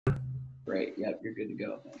Great. Yep, you're good to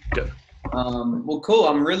go. Good. Well, cool.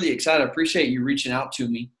 I'm really excited. I appreciate you reaching out to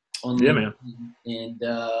me on Yeah, LinkedIn. man. And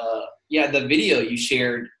yeah, the video you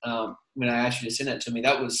shared when I asked you to send that to me,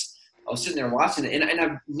 I was sitting there watching it, and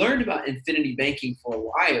I've learned about infinity banking for a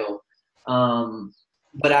while,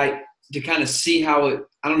 but to kind of see how it.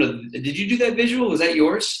 I don't know. Did you do that visual? Was that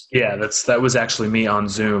yours? Yeah, that was actually me on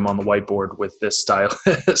Zoom on the whiteboard with this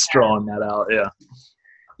stylus drawing that out. Yeah.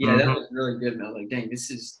 Yeah, that was really good, man. Like, dang, this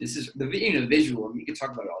is the visual. I mean, you can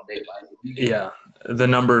talk about it all day, but Yeah. The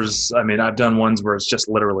numbers, I mean, I've done ones where it's just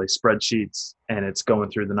literally spreadsheets and it's going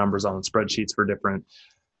through the numbers on the spreadsheets for different,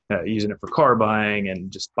 using it for car buying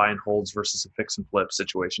and just buy and holds versus a fix and flip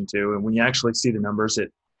situation too. And when you actually see the numbers,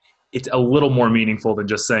 it's a little more meaningful than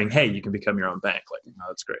just saying, hey, you can become your own bank. Like, no,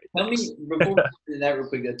 that's great. Tell me, before we do that real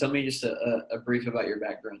quick, tell me just a brief about your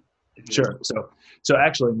background. Sure. So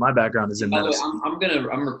actually my background is in medicine.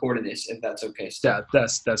 I'm recording this if that's okay. Yeah,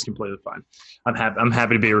 that's completely fine. I'm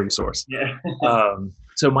happy to be a resource. Yeah.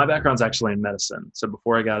 So my background's actually in medicine. So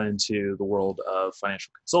before I got into the world of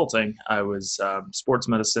financial consulting, I was sports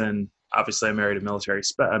medicine. Obviously, I married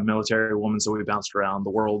a military woman, so we bounced around the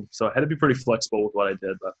world. So I had to be pretty flexible with what I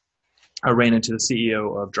did. But I ran into the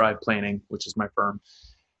CEO of Drive Planning, which is my firm,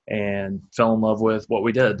 and fell in love with what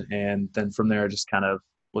we did. And then from there, I just kind of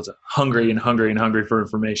was hungry for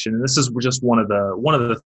information. And this is just one of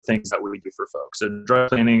the things that we do for folks. So Drive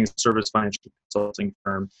Planning is a service financial consulting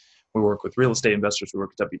firm. We work with real estate investors. We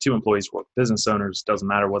work with W-2 employees. We work with business owners. Doesn't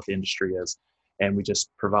matter what the industry is. And we just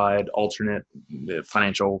provide alternate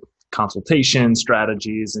financial consultation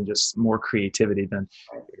strategies and just more creativity than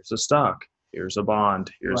here's a stock, here's a bond,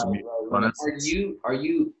 here's a mutual fund. Are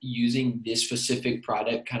you using this specific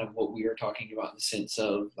product, kind of what we are talking about in the sense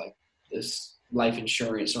of like this life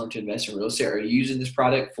insurance or to invest in real estate? Are you using this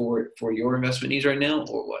product for your investment needs right now,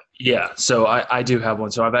 or what? Yeah, so I do have one.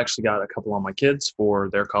 So I've actually got a couple on my kids for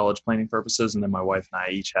their college planning purposes, and then my wife and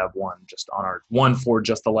I each have one one for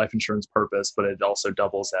just the life insurance purpose, but it also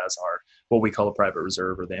doubles as our what we call a private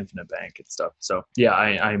reserve or the infinite bank and stuff. So yeah,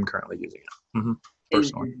 I am currently using it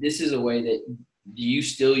personally. And this is a way that do you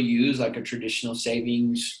still use like a traditional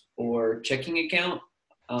savings or checking account?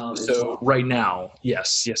 So right now,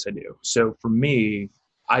 yes, I do. So for me,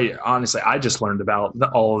 I honestly just learned about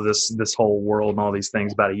all of this whole world and all these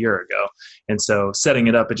things about a year ago. And so setting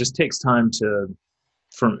it up, it just takes time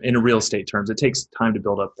in real estate terms, it takes time to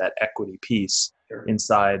build up that equity piece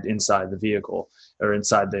inside the vehicle or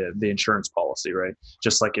inside the insurance policy, right?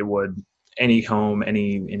 Just like it would any home,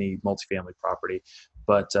 any multifamily property.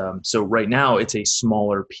 But so right now it's a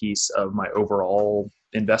smaller piece of my overall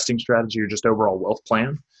investing strategy or just overall wealth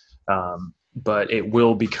plan. But it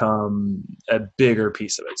will become a bigger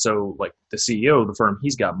piece of it. So like the CEO of the firm,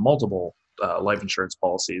 he's got multiple life insurance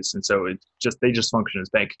policies. And so they just function as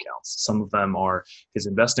bank accounts. Some of them are his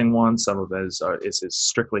investing ones. Some of it is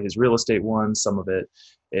strictly his real estate ones. Some of it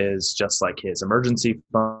is just like his emergency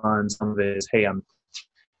funds. Some of it is, hey,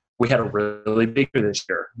 we had a really big year this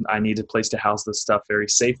year. I need a place to house this stuff very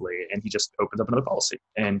safely. And he just opens up another policy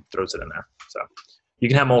and throws it in there. So you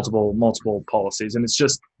can have multiple policies, and it's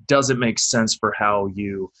just, does it make sense for how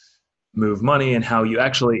you move money and how you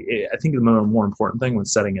actually, I think the more important thing when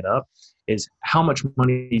setting it up is how much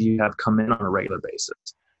money do you have come in on a regular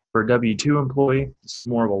basis. For a W-2 employee, it's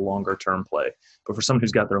more of a longer term play. But for someone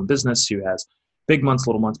who's got their own business, who has big months,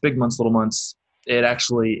 little months, big months, little months, it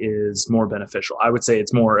actually is more beneficial. I would say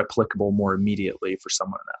it's more applicable more immediately for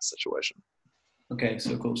someone in that situation. Okay,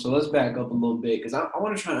 so cool. So let's back up a little bit because I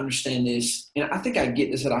want to try to understand this. And I think I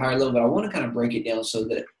get this at a higher level, but I want to kind of break it down so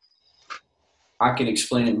that I can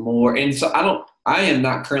explain it more. And so I am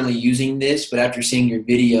not currently using this, but after seeing your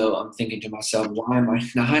video, I'm thinking to myself, why am I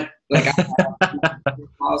not? Like I have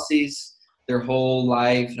policies their whole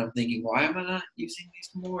life, and I'm thinking, why am I not using these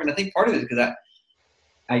more? And I think part of it is because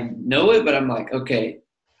I know it, but I'm like, okay,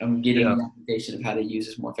 I'm getting an application of how to use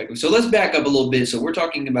this more effectively. So let's back up a little bit. So we're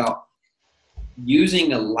talking about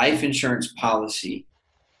using a life insurance policy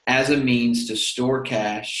as a means to store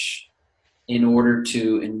cash in order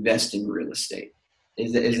to invest in real estate.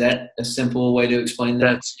 Is that a simple way to explain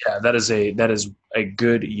that? That is a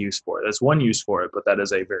good use for it. That's one use for it, but that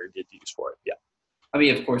is a very good use for it. Yeah. I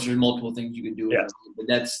mean, of course, there's multiple things you can do with it, but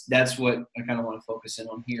that's what I kind of want to focus in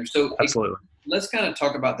on here. So absolutely. Let's kind of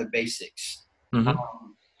talk about the basics. Mm-hmm.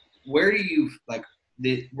 Where do you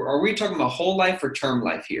are we talking about whole life or term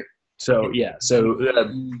life here? So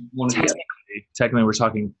technically we're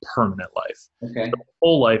talking permanent life. Okay. So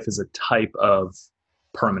whole life is a type of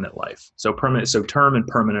permanent life. So term and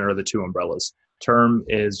permanent are the two umbrellas. Term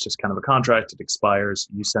is just kind of a contract. It expires.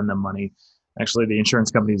 You send them money. Actually, the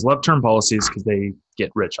insurance companies love term policies because they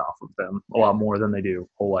get rich off of them a lot more than they do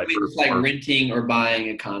whole life. I mean, it's like renting or buying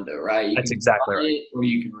a condo, right? You That's can exactly buy right. it or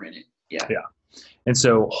you can rent it. Yeah. Yeah. And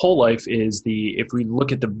so whole life is if we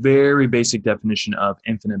look at the very basic definition of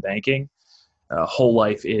infinite banking, whole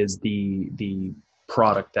life is the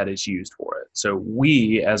product that is used for it. So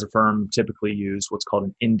we as a firm typically use what's called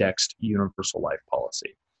an indexed universal life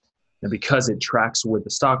policy. And because it tracks with the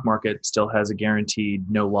stock market, it still has a guaranteed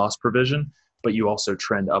no loss provision, but you also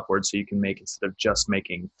trend upwards. So you can make, instead of just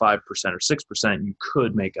making 5% or 6%, you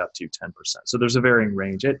could make up to 10%. So there's a varying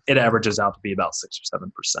range. It averages out to be about 6 or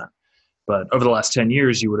 7%. But over the last 10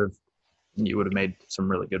 years, you would have made some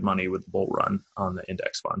really good money with the bull run on the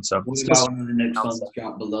index fund. So What about when the index funds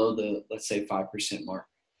drop below the, let's say, 5% mark?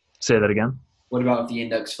 Say that again. What about if the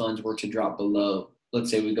index funds were to drop below? Let's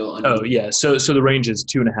say we go under. Oh yeah, so the range is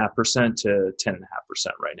 2.5% to 10.5%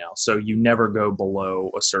 right now. So you never go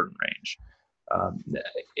below a certain range.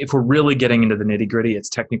 If we're really getting into the nitty gritty, it's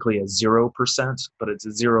technically a 0%, but it's a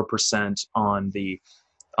 0% on the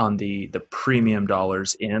premium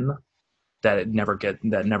dollars in that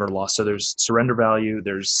never lost. So there's surrender value,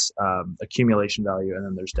 there's accumulation value, and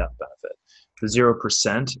then there's death benefit. The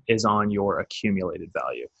 0% is on your accumulated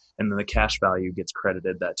value, and then the cash value gets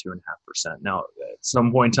credited that 2.5%. Now, at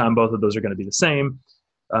some point in time, both of those are going to be the same,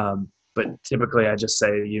 but typically I just say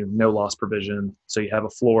no loss provision. So you have a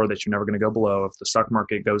floor that you're never going to go below. If the stock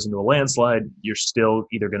market goes into a landslide, you're still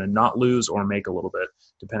either going to not lose or make a little bit,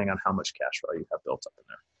 depending on how much cash value you have built up in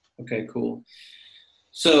there. Okay, cool.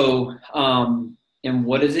 So, and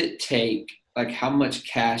what does it take? Like, how much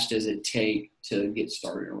cash does it take to get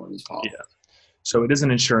started on one of these policies? Yeah. So it is an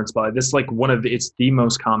insurance policy. This is like it's the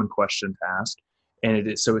most common question to ask. And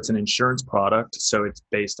it's an insurance product. So it's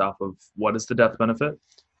based off of what is the death benefit?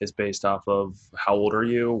 It's based off of how old are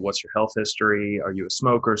you? What's your health history? Are you a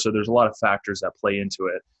smoker? So there's a lot of factors that play into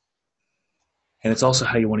it. And it's also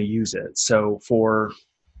how you want to use it. So for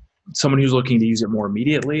someone who's looking to use it more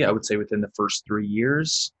immediately, I would say within the first 3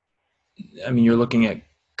 years, I mean, you're looking at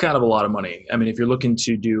kind of a lot of money. I mean, if you're looking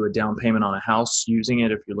to do a down payment on a house using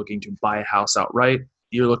it, if you're looking to buy a house outright,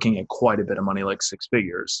 you're looking at quite a bit of money, like 6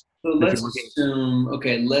 figures. So let's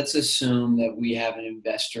assume that we have an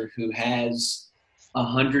investor who has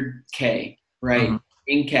 $100K, right, Mm-hmm.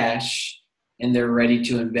 in cash, and they're ready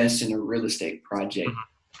to invest in a real estate project.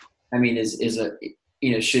 Mm-hmm. I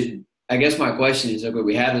mean, I guess my question is, okay,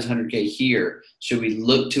 we have this $100K here. Should we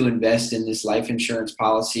look to invest in this life insurance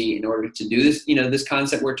policy in order to do this? This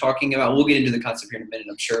concept we're talking about. We'll get into the concept here in a minute,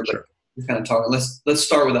 I'm sure, but we're kind of talking. Let's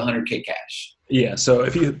start with $100K cash. Yeah. So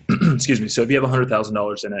if you, excuse me. So if you have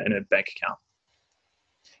 $100,000 in a bank account,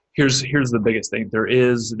 here's the biggest thing. There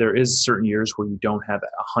is certain years where you don't have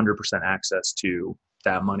 100% access to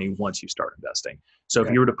that money once you start investing. So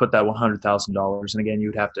if you were to put that $100,000, and again,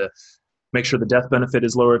 you'd have to make sure the death benefit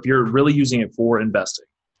is lower. If you're really using it for investing,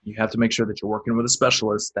 you have to make sure that you're working with a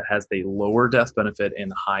specialist that has the lower death benefit and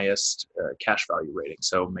the highest cash value rating.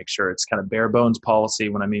 So make sure it's kind of bare bones policy.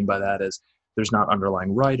 What I mean by that is there's not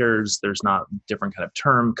underlying riders, there's not different kind of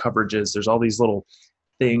term coverages. There's all these little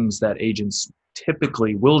things that agents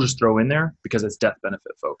typically will just throw in there because it's death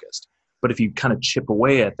benefit focused. But if you kind of chip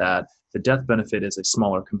away at that, the death benefit is a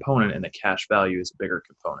smaller component and the cash value is a bigger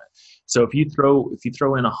component. So if you throw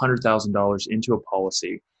in $100,000 into a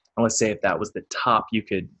policy, and let's say if that was the top you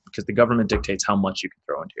could, because the government dictates how much you can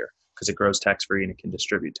throw into here because it grows tax-free and it can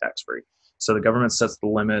distribute tax-free. So the government sets the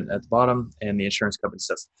limit at the bottom and the insurance company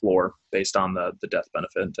sets the floor based on the death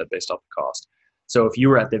benefit, based off the cost. So if you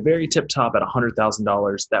were at the very tip top at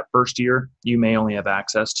 $100,000, that first year, you may only have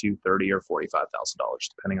access to $30,000 or $45,000,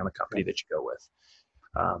 depending on the company that you go with.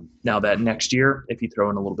 Now that next year, if you throw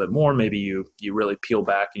in a little bit more, maybe you really peel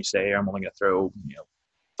back and you say, hey, I'm only going to throw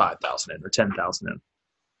 5,000 in or 10,000 in.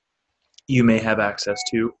 You may have access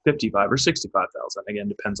to 55 or 65,000. Again,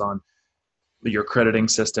 depends on your crediting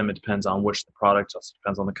system. It depends on which the product. Also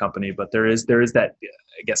depends on the company. But there is that,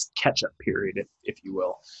 I guess, catch up period, if you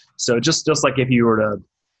will. So just like if you were to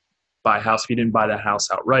buy a house, if you didn't buy that house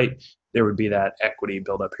outright, there would be that equity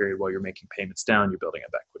build-up period while you're making payments down. You're building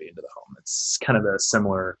up equity into the home. It's kind of a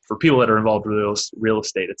similar for people that are involved with real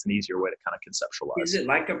estate. It's an easier way to kind of conceptualize. Is it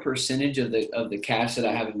like a percentage of the cash that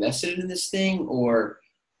I have invested in this thing, or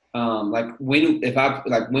when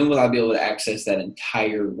will I be able to access that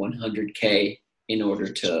entire 100K in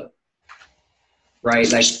order to,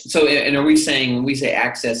 right? Like, so, and are we saying when we say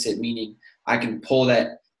access it, meaning I can pull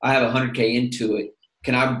that, I have 100K into it.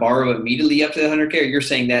 Can I borrow immediately up to the 100K? Or you're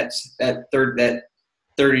saying that 30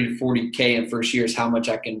 to 40K in first year is how much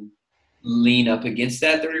I can lean up against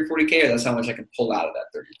that 30 to 40K, or that's how much I can pull out of that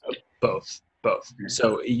 30 to 40? Both. Both.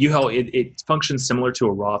 So it functions similar to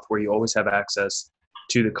a Roth, where you always have access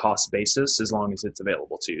to the cost basis as long as it's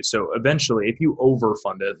available to you. So eventually, if you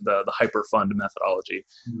overfund it, the hyper fund methodology,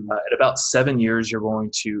 at about 7 years, you're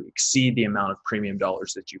going to exceed the amount of premium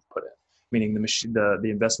dollars that you've put in. Meaning the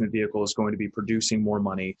investment vehicle is going to be producing more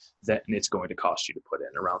money than it's going to cost you to put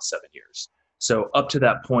in around 7 years. So up to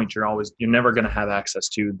that point, you're never going to have access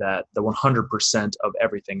to the 100% of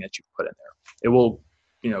everything that you've put in there. It will,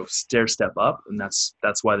 stair step up, and that's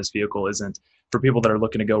why this vehicle isn't for people that are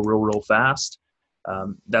looking to go real fast.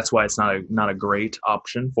 That's why it's not a great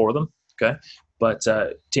option for them. Okay. But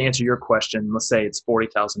to answer your question, let's say it's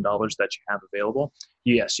 $40,000 that you have available.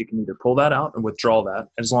 Yes, you can either pull that out and withdraw that,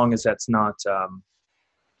 as long as that's not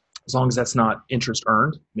interest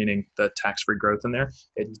earned, meaning the tax-free growth in there.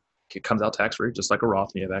 It comes out tax-free, just like a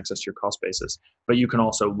Roth, and you have access to your cost basis. But you can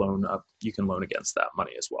also loan against that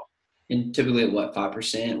money as well. And typically at what,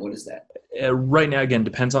 5%? What is that? Right now, again,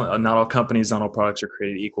 depends on, not all companies, not all products are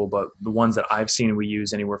created equal, but the ones that I've seen, we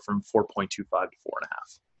use anywhere from 4.25 to 4.5.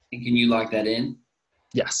 And can you lock that in?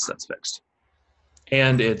 Yes, that's fixed.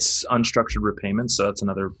 And it's unstructured repayment, so that's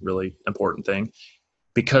another really important thing.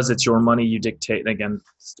 Because it's your money, you dictate, and again,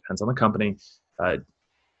 this depends on the company,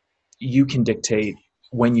 you can dictate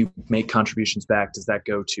when you make contributions back. Does that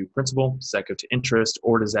go to principal? Does that go to interest?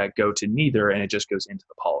 Or does that go to neither, and it just goes into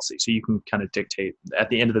the policy? So you can kind of dictate. At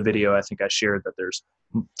the end of the video, I think I shared that there's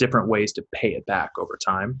different ways to pay it back over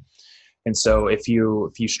time. And so if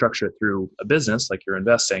you structure it through a business, like you're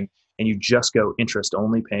investing, and you just go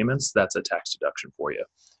interest-only payments, that's a tax deduction for you.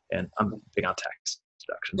 And I'm big on tax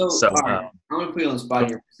deductions. So all right, I'm going to put you on the spot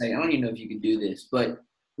here and say, I don't even know if you can do this, but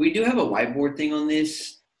we do have a whiteboard thing on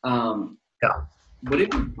this. Yeah. Would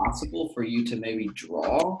it be possible for you to maybe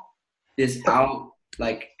draw this out,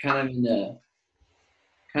 like kind of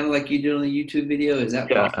like you did on the YouTube video? Is that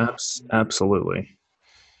possible? Absolutely.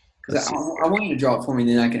 Because I want you to draw it for me,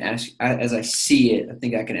 and then I can ask, as I see it, I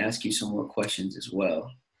think I can ask you some more questions as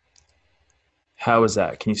well. How is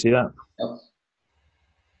that? Can you see that? Yep.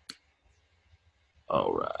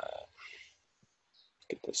 All right.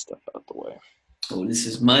 Get this stuff out the way. Oh, this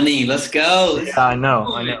is money. Let's go. Yeah, I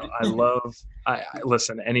know. I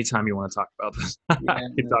listen, anytime you want to talk about this, I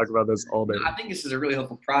can talk about this all day. I think this is a really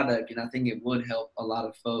helpful product, and I think it would help a lot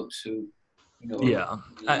of folks who,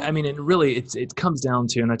 I mean, it comes down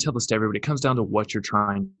to, and I tell this to everybody, it comes down to what you're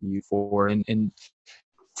trying to use for. And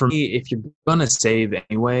for me, if you're going to save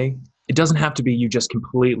anyway, it doesn't have to be you just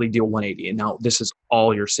completely deal 180 and now this is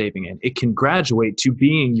all you're saving in. It can graduate to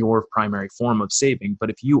being your primary form of saving. But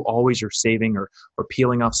if you always are saving or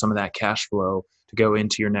peeling off some of that cash flow to go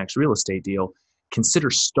into your next real estate deal, consider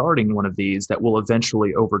starting one of these that will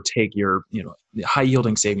eventually overtake your, high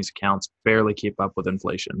yielding savings accounts, barely keep up with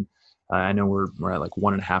inflation. I know we're at like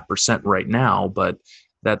 1.5% right now, but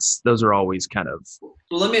those are always kind of.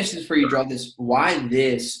 Well, let me ask you this before you draw this. Why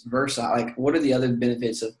this versus like what are the other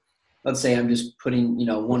benefits of, let's say I'm just putting,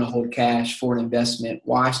 want to hold cash for an investment.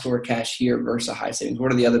 Why store cash here versus high savings?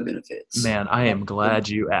 What are the other benefits? Man, I am glad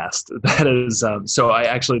you asked. That is,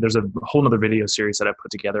 there's a whole nother video series that I put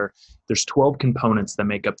together. There's 12 components that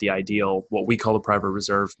make up the ideal, what we call the private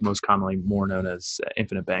reserve, most commonly more known as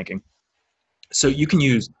infinite banking. So you can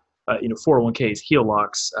use 401ks,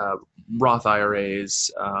 HELOCs, Roth IRAs,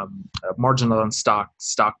 margin on stock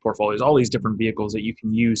portfolios, all these different vehicles that you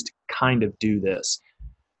can use to kind of do this.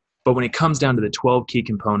 But when it comes down to the 12 key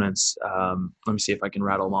components, let me see if I can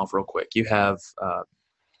rattle them off real quick. You have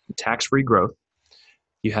tax-free growth.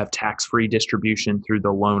 You have tax-free distribution through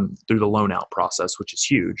the loan out process, which is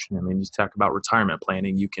huge. I mean, you talk about retirement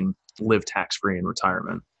planning, you can live tax-free in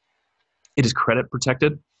retirement. It is credit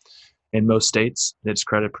protected. In most states, it's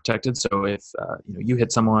credit protected. So if you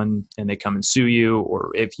hit someone and they come and sue you,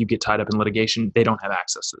 or if you get tied up in litigation, they don't have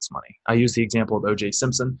access to this money. I use the example of O.J.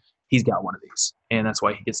 Simpson. He's got one of these, and that's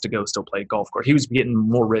why he gets to go still play golf course. He was getting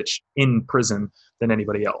more rich in prison than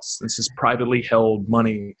anybody else. This is privately held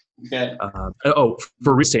money. Okay. For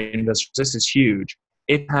real estate investors, this is huge.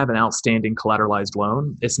 If you have an outstanding collateralized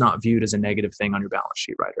loan, it's not viewed as a negative thing on your balance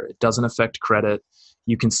sheet, right? Or it doesn't affect credit.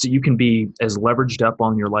 You can be as leveraged up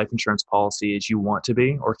on your life insurance policy as you want to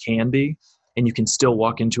be or can be, and you can still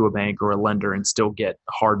walk into a bank or a lender and still get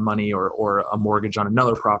hard money or a mortgage on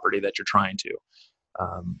another property that you're trying to.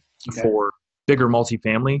 For bigger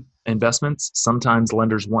multifamily investments, sometimes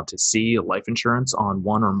lenders want to see life insurance on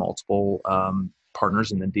one or multiple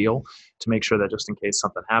partners in the deal to make sure that just in case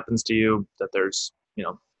something happens to you, that there's,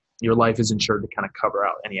 your life is insured to kind of cover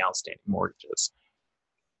out any outstanding mortgages.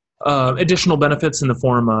 Additional benefits in the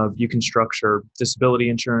form of you can structure disability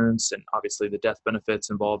insurance and obviously the death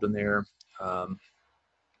benefits involved in there.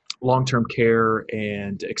 long-term care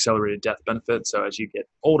and accelerated death benefits. So as you get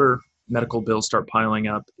older, medical bills start piling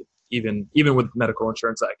up. Even with medical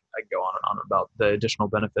insurance, I go on and on about the additional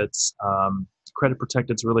benefits. Credit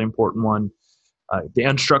protected is a really important one. The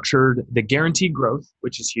unstructured, the guaranteed growth,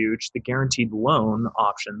 which is huge, the guaranteed loan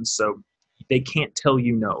options. So they can't tell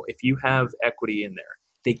you no. If you have equity in there,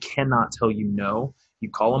 they cannot tell you no. You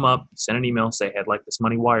call them up, send an email, say, hey, I'd like this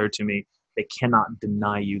money wired to me. They cannot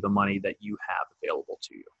deny you the money that you have available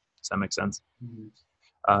to you. Does that make sense? Mm-hmm.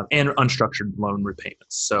 And unstructured loan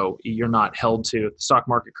repayments. So you're not held to, if the stock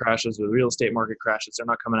market crashes or the real estate market crashes, they're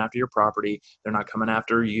not coming after your property. They're not coming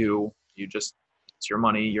after you. It's your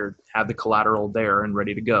money. You have the collateral there and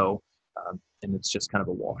ready to go. And it's just kind of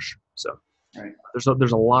a wash. So right.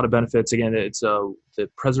 There's a lot of benefits. Again, it's the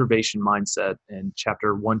preservation mindset in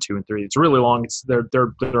chapter 1, 2, and 3. It's really long.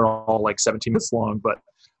 They're all like 17 minutes long, but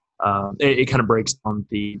it kind of breaks down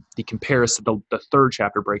the comparison. The third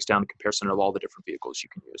chapter breaks down the comparison of all the different vehicles you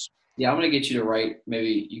can use. Yeah, I'm going to get you to write.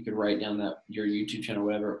 Maybe you could write down your YouTube channel,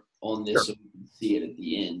 whatever, on this, so we can see it at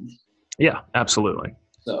the end. Yeah, absolutely.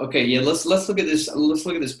 So okay, yeah, let's look at this. Let's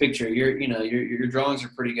look at this picture. Your drawings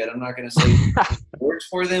are pretty good. I'm not going to say words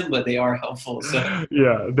for them, but they are helpful. So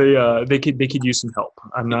yeah, they could use some help.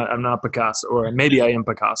 I'm not Picasso, or maybe I am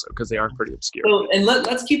Picasso, because they are pretty obscure. So, and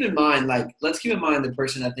let's keep in mind the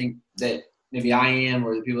person I think that maybe I am,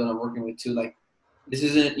 or the people that I'm working with too. Like, this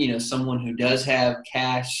isn't someone who does have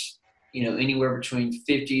cash, anywhere between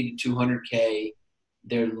 50 to 200K.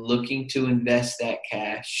 They're looking to invest that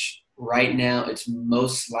cash. Right now, it's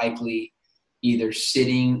most likely either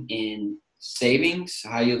sitting in savings,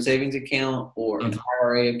 high yield savings account, or an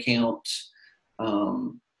IRA account,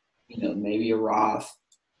 maybe a Roth,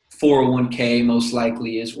 401k most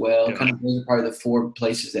likely as well. Yeah. Kind of those are probably the 4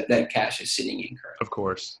 places that cash is sitting in currently. Of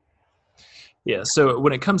course. Yeah. So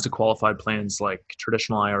when it comes to qualified plans like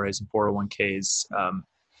traditional IRAs and 401ks,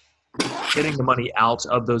 getting the money out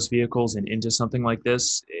of those vehicles and into something like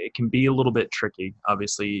this, it can be a little bit tricky.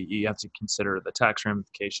 Obviously, you have to consider the tax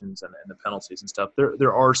ramifications and the penalties and stuff.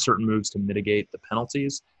 There are certain moves to mitigate the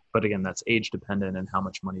penalties, but again, that's age dependent and how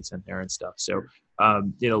much money's in there and stuff. So,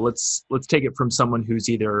 let's take it from someone who's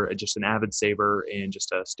either just an avid saver in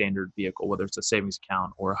just a standard vehicle, whether it's a savings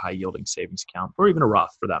account or a high yielding savings account, or even a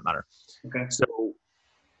Roth for that matter. Okay. So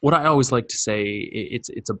what I always like to say,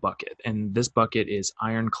 it's a bucket, and this bucket is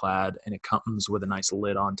ironclad, and it comes with a nice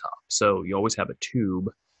lid on top. So you always have a tube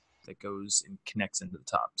that goes and connects into the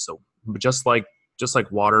top. So just like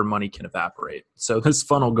water, money can evaporate. So this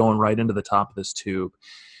funnel going right into the top of this tube,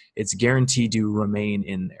 it's guaranteed to remain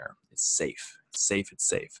in there. It's safe. It's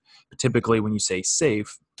safe. But typically when you say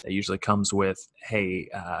safe, that usually comes with, hey,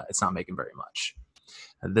 it's not making very much.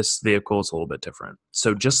 This vehicle is a little bit different.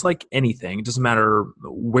 So just like anything, it doesn't matter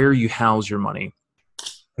where you house your money.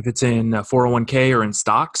 If it's in 401k or in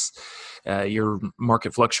stocks, your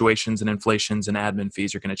market fluctuations and inflations and admin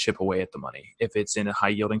fees are going to chip away at the money. If it's in a high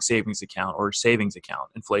yielding savings account or savings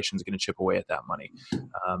account, inflation is going to chip away at that money.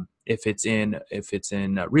 If it's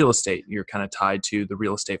in real estate, you're kind of tied to the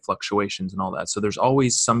real estate fluctuations and all that. So there's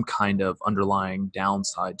always some kind of underlying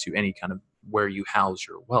downside to any kind of where you house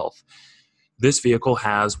your wealth. This vehicle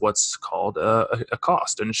has what's called a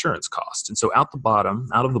cost, an insurance cost. And so out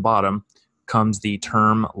of the bottom comes the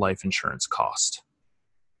term life insurance cost.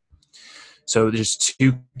 So just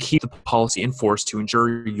to keep the policy in force, to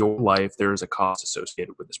ensure your life, there is a cost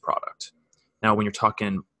associated with this product. Now, when you're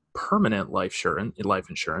talking permanent life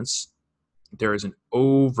insurance, there is an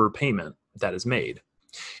overpayment that is made.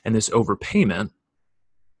 And this overpayment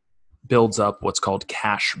builds up what's called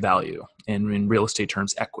cash value, and in real estate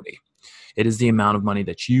terms, equity. It is the amount of money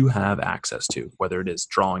that you have access to, whether it is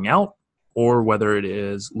drawing out or whether it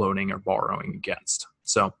is loaning or borrowing against.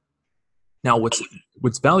 So now what's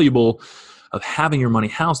valuable of having your money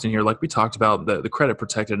housed in here, like we talked about, the credit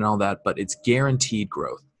protected and all that, but it's guaranteed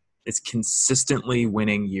growth. It's consistently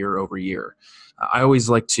winning year over year. I always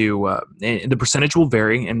like to, the percentage will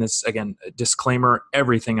vary. And this, again, disclaimer,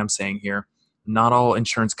 everything I'm saying here, not all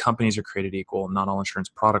insurance companies are created equal. Not all insurance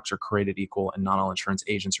products are created equal, and not all insurance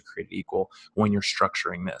agents are created equal when you're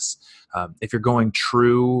structuring this. If you're going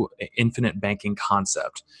true infinite banking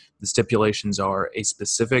concept, the stipulations are a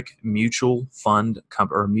specific mutual fund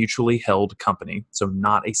or mutually held company, so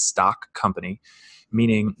not a stock company,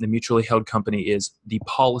 meaning the mutually held company is the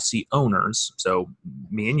policy owners. So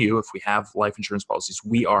me and you, if we have life insurance policies,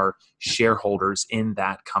 we are shareholders in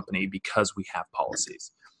that company because we have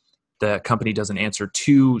policies. The company doesn't answer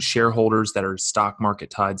to shareholders that are stock market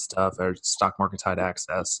tied stuff or stock market tied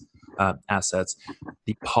assets.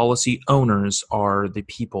 The policy owners are the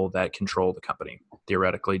people that control the company,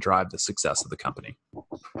 theoretically drive the success of the company.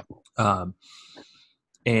 Um,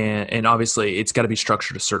 and obviously it's got to be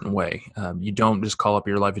structured a certain way. You don't just call up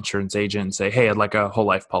your life insurance agent and say, "Hey, I'd like a whole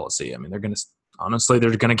life policy." I mean, they're going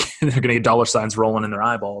to get dollar signs rolling in their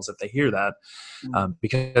eyeballs if they hear that,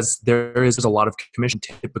 because there is a lot of commission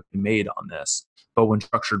typically made on this. But when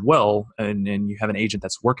structured well, and you have an agent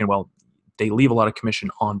that's working well, they leave a lot of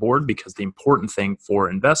commission on board, because the important thing for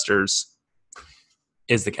investors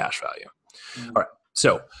is the cash value. All right.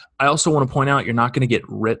 So I also want to point out, you're not going to get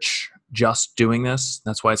rich just doing this.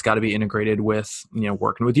 That's why it's got to be integrated with,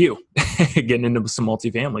 working with you, getting into some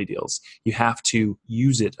multifamily deals. You have to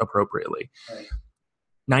use it appropriately. Right.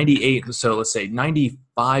 So let's say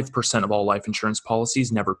 95% of all life insurance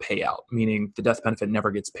policies never pay out, meaning the death benefit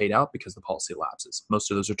never gets paid out because the policy lapses.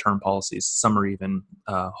 Most of those are term policies. Some are even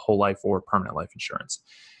whole life or permanent life insurance.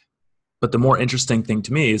 But the more interesting thing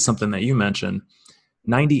to me is something that you mentioned.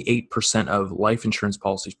 98% of life insurance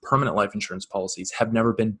policies, permanent life insurance policies, have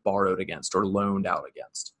never been borrowed against or loaned out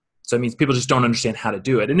against. So it means people just don't understand how to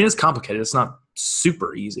do it. And it is complicated. It's not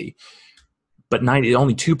super easy. But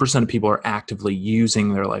only 2% of people are actively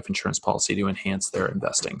using their life insurance policy to enhance their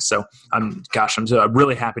investing. So I'm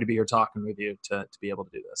really happy to be here talking with you to be able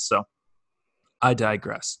to do this. So I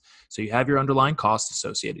digress. So you have your underlying costs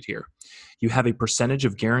associated here. You have a percentage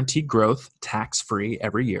of guaranteed growth, tax-free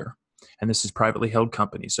every year. And this is privately held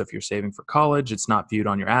company. So if you're saving for college, it's not viewed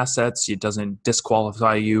on your assets. It doesn't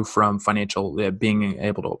disqualify you from being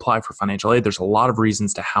able to apply for financial aid. There's a lot of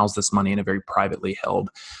reasons to house this money in a very privately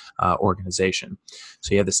held organization.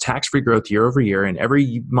 So you have this tax-free growth year over year, and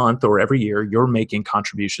every month or every year, you're making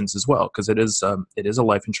contributions as well, because it is a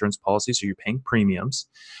life insurance policy, so you're paying premiums.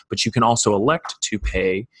 But you can also elect to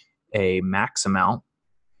pay a max amount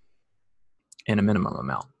and a minimum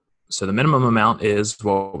amount. So the minimum amount is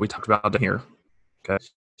what we talked about here. Okay.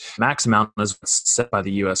 Max amount is set by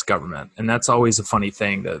the U.S. government. And that's always a funny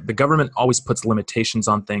thing. The government always puts limitations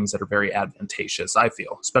on things that are very advantageous, I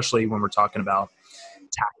feel, especially when we're talking about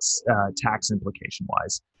tax implication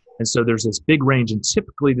wise. And so there's this big range, and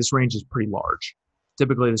typically this range is pretty large.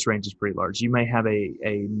 You may have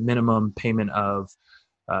a minimum payment of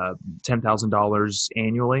 $10,000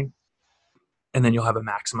 annually, and then you'll have a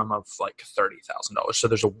maximum of like $30,000. So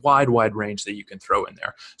there's a wide range that you can throw in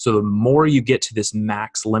there. So the more you get to this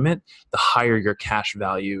max limit, the higher your cash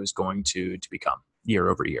value is going to become year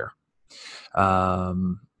over year.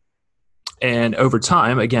 And over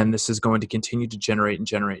time, again, this is going to continue to generate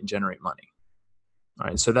money. All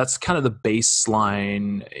right, so that's kind of the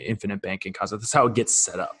baseline infinite banking concept. That's how it gets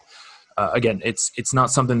set up. Again, it's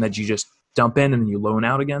not something that you just dump in and you loan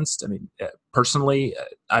out against. I mean, personally,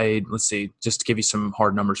 let's see, just to give you some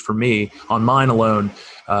hard numbers for me, on mine alone,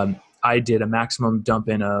 I did a maximum dump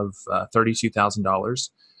in of $32,000,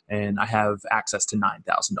 and I have access to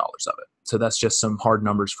 $9,000 of it. So that's just some hard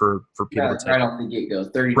numbers for people to take. Right off the get-go,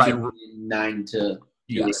 32 right. 9 to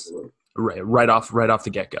yes. Right off the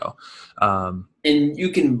get-go. And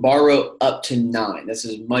you can borrow up to 9. That's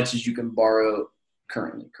as much as you can borrow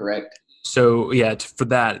currently, correct? So yeah, for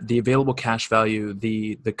that, the available cash value,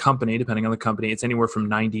 the company, depending on the company, it's anywhere from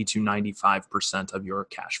 90 to 95% of your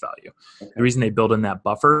cash value. Okay. The reason they build in that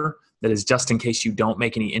buffer, that is just in case you don't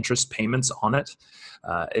make any interest payments on it.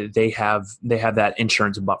 They have that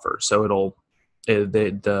insurance buffer, so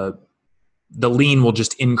the lien will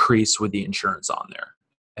just increase with the insurance on there.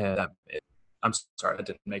 I'm sorry, that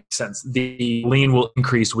didn't make sense. The lien will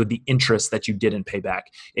increase with the interest that you didn't pay back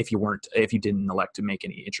if you didn't elect to make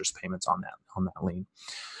any interest payments on that lien.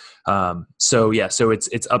 So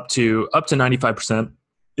it's up to 95%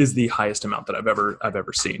 is the highest amount that I've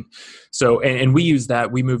ever seen. So and we use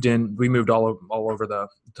that. We moved all over the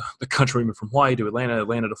country. We moved from Hawaii to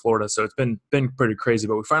Atlanta to Florida. So it's been pretty crazy.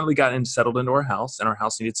 But we finally got settled into our house, and our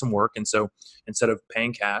house needed some work. And so instead of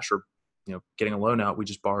paying cash or getting a loan out, we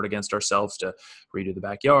just borrowed against ourselves to redo the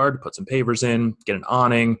backyard, put some pavers in, get an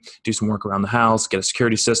awning, do some work around the house, get a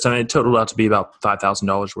security system. It totaled out to be about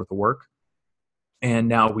 $5,000 worth of work. And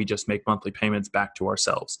now we just make monthly payments back to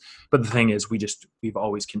ourselves. But the thing is, we've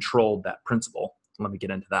always controlled that principle. Let me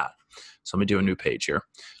get into that. So let me do a new page here.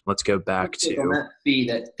 Let's go back to that fee.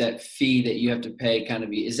 That fee that you have to pay,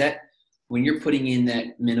 is that when you're putting in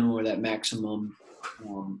that minimum or that maximum?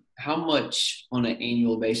 How much on an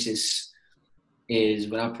annual basis is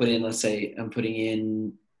when I put in? Let's say I'm putting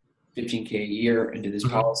in $15K a year into this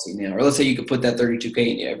policy now, or let's say you could put that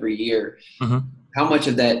 $32K in every year. How much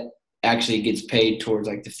of that actually gets paid towards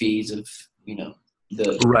like the fees of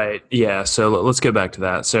Right. Yeah. So let's go back to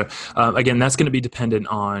that. So again, that's going to be dependent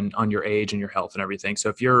on your age and your health and everything. So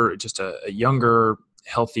if you're just a younger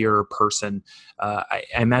healthier person, I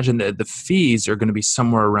imagine that the fees are going to be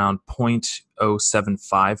somewhere around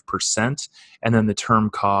 0.075%. And then the term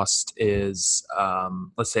cost is,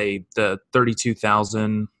 let's say the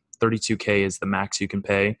 32K is the max you can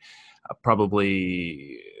pay.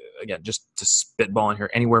 Probably, again, just to spitball in here,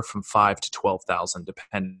 anywhere from 5 to 12,000,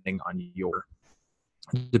 depending on your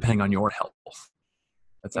health,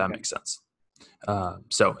 if that makes sense.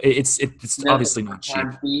 So it's obviously not cheap.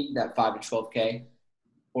 Fee, that 5 to 12K,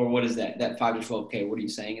 or what is that? That 5 to 12K. What are you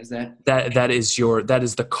saying? Is that is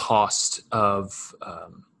the cost of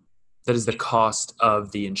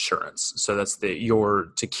the insurance. So that's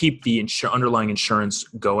to keep the underlying insurance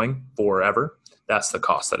going forever. That's the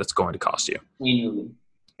cost that it's going to cost you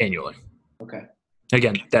annually. Okay.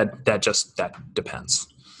 Again, that depends.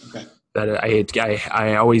 Okay. That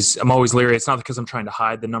I'm always leery. It's not because I'm trying to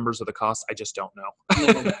hide the numbers of the cost. I just don't know.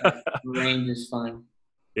 Range is fine.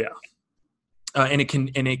 Yeah. And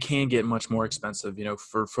it can get much more expensive,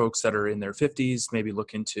 for folks that are in their 50s, maybe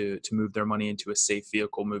looking to move their money into a safe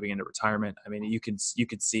vehicle, moving into retirement. I mean, you could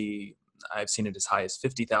see, I've seen it as high as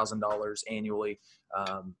 $50,000 annually,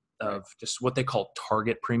 of just what they call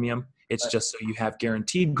target premium. It's just so you have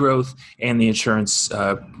guaranteed growth and the insurance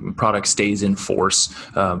product stays in force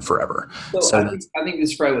forever. So I think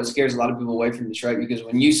this is probably what scares a lot of people away from this, right? Because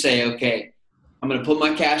when you say, okay, I'm going to put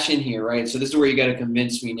my cash in here, right? So this is where you got to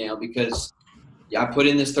convince me now, because I put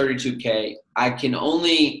in this 32K. I can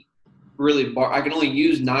only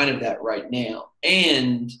use 9 of that right now.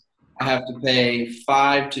 And I have to pay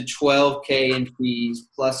 5 to 12K in fees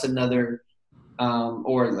plus another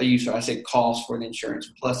I say cost for the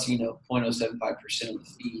insurance plus 0.075% of the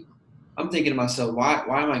fee. I'm thinking to myself, why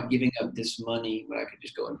am I giving up this money when I could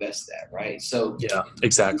just go invest that, right? So yeah,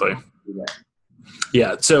 exactly.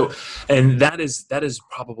 Yeah. So, and that is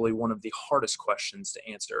probably one of the hardest questions to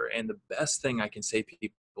answer. And the best thing I can say to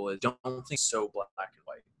people is don't think so black and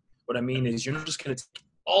white. What I mean is you're not just going to take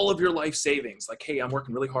all of your life savings. Like, hey, I'm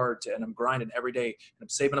working really hard and I'm grinding every day and I'm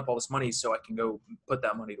saving up all this money so I can go put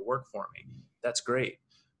that money to work for me. That's great.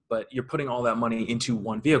 But you're putting all that money into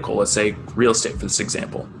one vehicle. Let's say real estate for this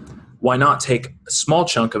example. Why not take a small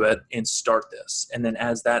chunk of it and start this? And then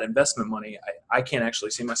as that investment money, I can't actually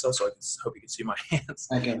see myself, so I hope you can see my hands.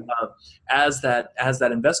 Okay. As that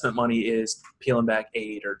investment money is peeling back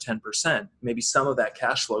 8 or 10%, maybe some of that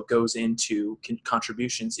cash flow goes into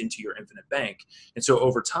contributions into your infinite bank. And so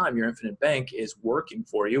over time, your infinite bank is working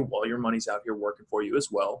for you while your money's out here working for you as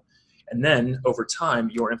well. And then over time,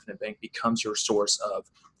 your infinite bank becomes your source of,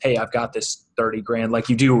 hey, I've got this 30 grand, like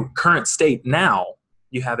you do current state now.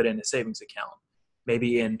 You have it in a savings account.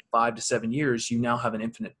 Maybe in 5 to 7 years, you now have an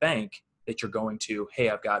infinite bank that you're going to, hey,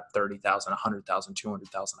 I've got 30,000, 100,000,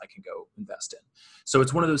 200,000 I can go invest in. So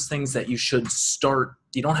it's one of those things that you should start.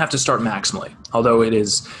 You don't have to start maximally, although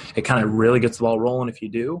it kind of really gets the ball rolling if you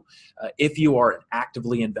do. If you are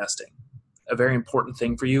actively investing, a very important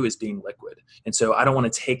thing for you is being liquid. And so I don't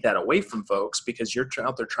want to take that away from folks because you're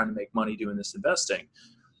out there trying to make money doing this investing.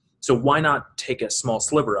 So why not take a small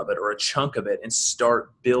sliver of it or a chunk of it and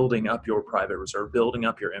start building up your private reserve, building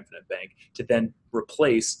up your infinite bank to then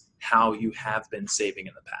replace how you have been saving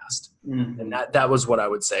in the past. Mm-hmm. And that was what I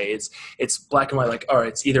would say. It's black and white, like, all right,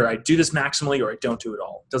 it's either I do this maximally or I don't do it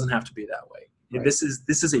all. It doesn't have to be that way. Right. This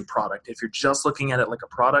is a product. If you're just looking at it like a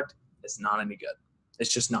product, it's not any good.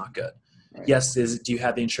 It's just not good. Right. Yes, do you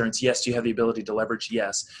have the insurance? Yes. Do you have the ability to leverage?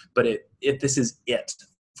 Yes. But if this is it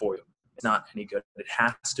for you, not any good. It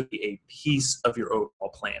has to be a piece of your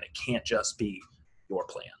overall plan. It can't just be your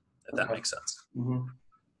plan, if that makes sense. Mm-hmm.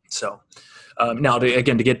 So now to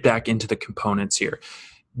get back into the components here,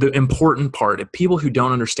 the important part, if people who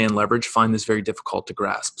don't understand leverage find this very difficult to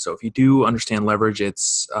grasp. So if you do understand leverage, it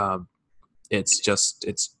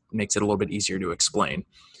makes it a little bit easier to explain.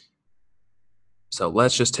 So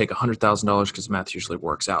let's just take $100,000 because math usually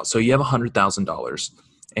works out. So you have $100,000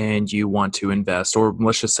 and you want to invest, or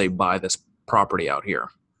let's just say buy this property out here.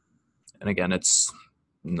 And again,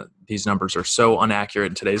 these numbers are so inaccurate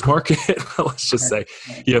in today's market. Let's just say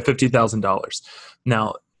you have $50,000.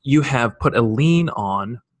 Now you have put a lien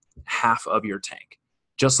on half of your tank.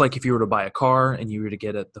 Just like if you were to buy a car and you were to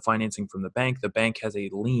get the financing from the bank has a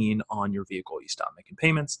lien on your vehicle. You stop making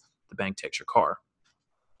payments, the bank takes your car.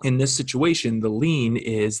 In this situation, the lien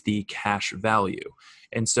is the cash value.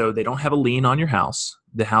 And so they don't have a lien on your house.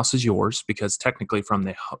 The house is yours because technically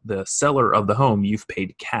from the seller of the home, you've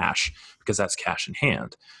paid cash because that's cash in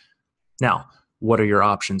hand. Now, what are your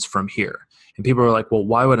options from here? And people are like, well,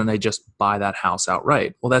 why wouldn't I just buy that house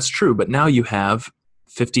outright? Well, that's true. But now you have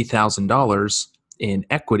 $50,000 in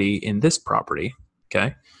equity in this property.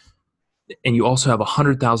 Okay. and you also have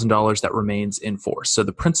 $100,000 that remains in force. So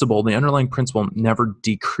the principal, the underlying principal, never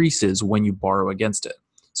decreases when you borrow against it.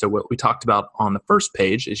 So what we talked about on the first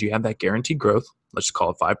page is you have that guaranteed growth. Let's just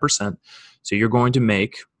call it 5%. So you're going to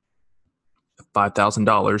make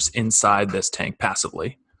 $5,000 inside this tank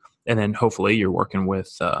passively, and then hopefully you're working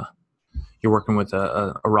with a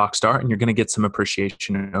rock star, and you're going to get some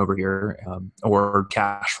appreciation over here, or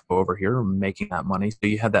cash flow over here, making that money. So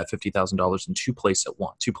you have that $50,000 in two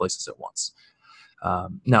places at once.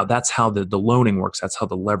 Now that's how the loaning works. That's how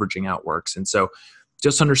the leveraging out works. And so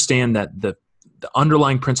just understand that the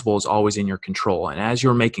underlying principle is always in your control. And as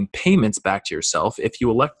you're making payments back to yourself, if you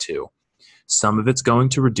elect to, some of it's going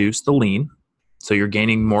to reduce the lien. So you're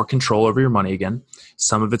gaining more control over your money again.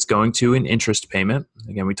 Some of it's going to an interest payment.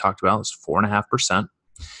 Again, we talked about it's 4.5%.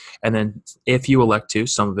 And then if you elect to,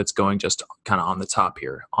 some of it's going just kind of on the top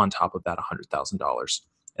here, on top of that $100,000.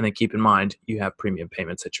 And then keep in mind, you have premium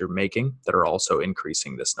payments that you're making that are also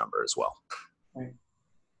increasing this number as well. Right.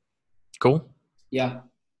 Cool? Yeah.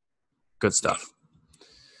 Good stuff.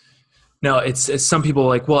 Now, it's some people are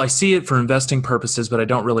like, well, I see it for investing purposes, but I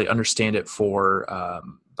don't really understand it for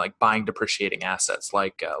like buying depreciating assets,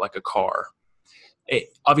 like a car.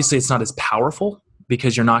 Obviously, it's not as powerful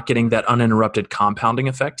because you're not getting that uninterrupted compounding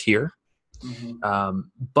effect here. Mm-hmm.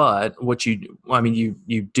 But what you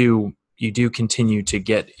do continue to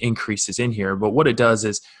get increases in here. But what it does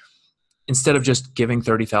is, instead of just giving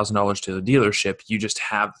 $30,000 to the dealership, you just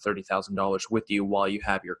have $30,000 with you while you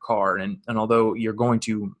have your car. And although you're going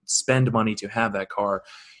to spend money to have that car,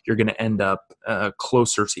 you're going to end up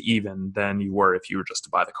closer to even than you were if you were just to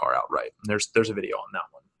buy the car outright. And there's a video on that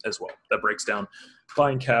one as well that breaks down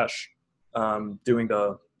buying cash, doing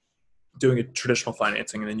a traditional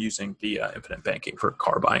financing, and then using the infinite banking for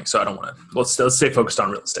car buying. So I don't want to, let's stay focused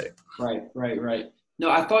on real estate. Right. No,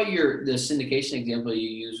 I thought the syndication example you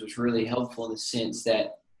used was really helpful in the sense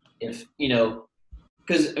that if,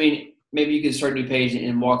 because maybe you could start a new page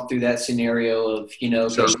and walk through that scenario of, Sure.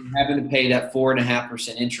 you're having to pay that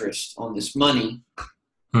 4.5% interest on this money.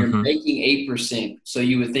 You're Mm-hmm. making 8%. So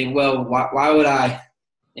you would think, well, why would I,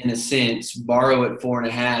 in a sense, borrow at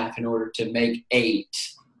 4.5 in order to make 8?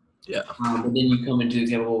 Yeah. But then you come into the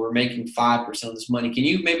example, we're making 5% of this money. Can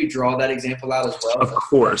you maybe draw that example out as well? Of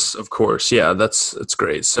course. Yeah, that's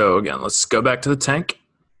great. So again, let's go back to the tank.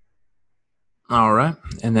 All right.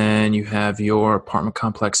 And then you have your apartment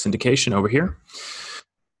complex syndication over here.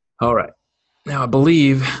 All right. Now I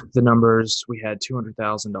believe the numbers, we had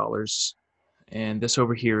 $200,000, and this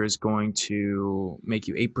over here is going to make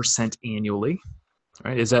you 8% annually.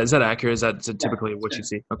 Right? Is that accurate? Is that typically what you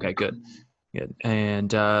see? Okay, good.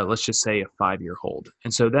 And let's just say a 5-year hold.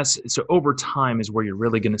 And so so over time is where you're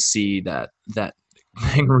really going to see that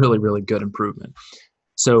really, really good improvement.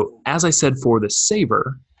 So as I said, for the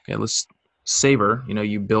saver, okay, saver,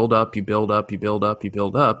 you build up, and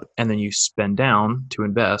then you spend down to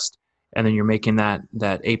invest, and then you're making that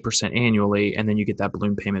 8% annually, and then you get that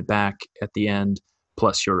balloon payment back at the end,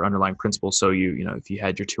 plus your underlying principal. So if you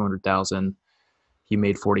had your 200,000, you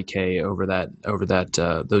made 40K over that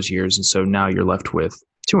those years, and so now you're left with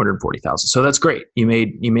 240,000. So that's great. You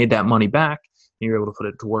made that money back, and you're able to put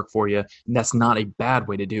it to work for you. And that's not a bad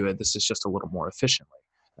way to do it. This is just a little more efficiently,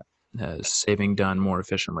 saving done more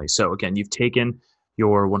efficiently. So again, you've taken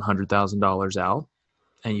your $100,000 out,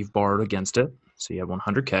 and you've borrowed against it, so you have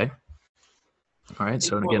 100K. All right.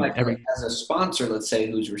 So again, as a sponsor, let's say,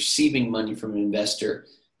 who's receiving money from an investor,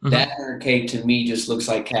 Mm-hmm. that 100K to me just looks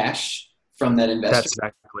like cash from that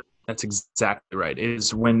investor. That's exactly right. It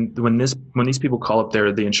is when these people call up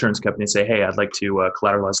the insurance company and say, hey, I'd like to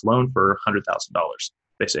collateralize a loan for $100,000.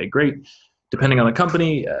 They say, great. Depending on the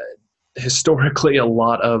company, historically, a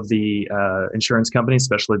lot of the insurance companies,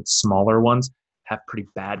 especially the smaller ones, have pretty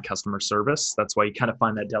bad customer service. That's why you kind of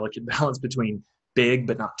find that delicate balance between big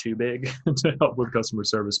but not too big to help with customer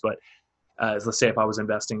service. But let's say if I was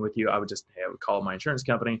investing with you, I would call my insurance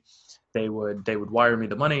company. They would wire me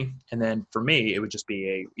the money, and then for me, it would just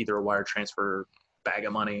be either a wire transfer, bag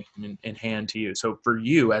of money in hand to you. So for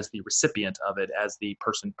you as the recipient of it, as the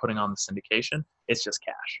person putting on the syndication, it's just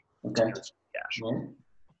cash. Okay. It's just cash. Yeah.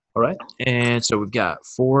 All right. And so we've got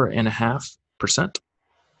 4.5%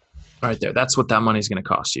 right there. That's what that money is going to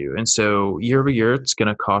cost you. And so year over year, it's going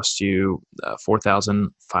to cost you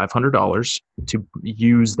 $4,500 to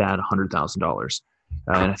use that $100,000.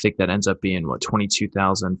 And I think that ends up being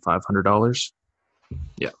 $22,500.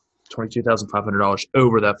 Yeah, $22,500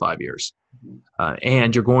 over that 5 years.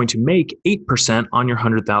 And you're going to make 8% on your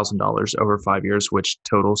 $100,000 over 5 years, which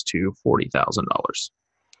totals to $40,000.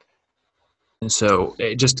 And so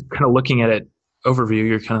just kind of looking at it overview,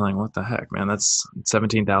 you're kind of like, what the heck, man? That's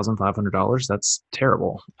 $17,500. That's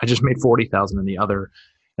terrible. I just made 40,000 in the other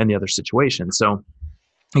situation. So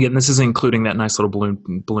again, this is including that nice little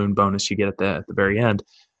balloon bonus you get at the very end.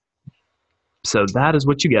 So that is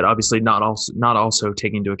what you get. Obviously, not also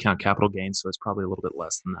taking into account capital gains, so it's probably a little bit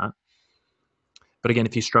less than that. But again,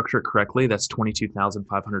 if you structure it correctly, that's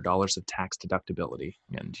 $22,500 of tax deductibility,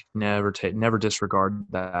 and never disregard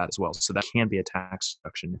that as well. So that can be a tax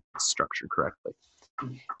deduction if it's structured correctly.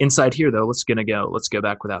 Inside here, though, let's go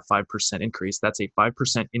back with that 5% increase. That's a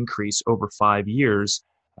 5% increase over 5 years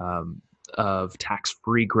of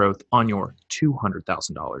tax-free growth on your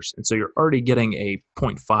 $200,000, and so you're already getting a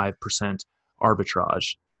 0.5%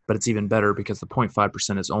 arbitrage. But it's even better because the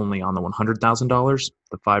 0.5% is only on the $100,000.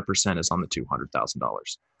 The 5% is on the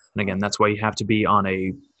 $200,000. And again, that's why you have to be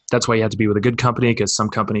with a good company, because some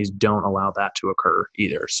companies don't allow that to occur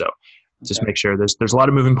either. So just make sure there's a lot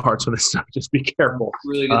of moving parts with this stuff. Just be careful.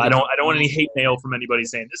 Really I don't want any hate mail from anybody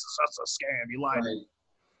saying this is such a scam. You lied. Right.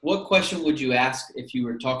 What question would you ask if you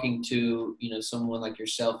were talking to someone like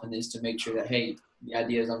yourself in this, to make sure that, hey, the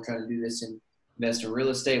idea is I'm trying to do this and invest in real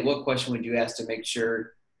estate? What question would you ask to make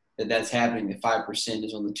sure that's happening? The 5%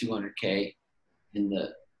 is on the $200K in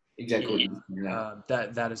the exactly.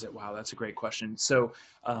 That is it. Wow, that's a great question. So,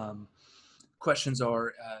 questions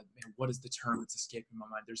are, what is the term? It's escaping my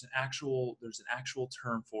mind. There's an actual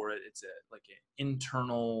term for it. It's like an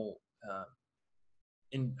internal.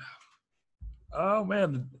 Oh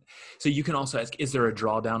man! So you can also ask, is there a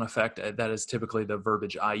drawdown effect? That is typically the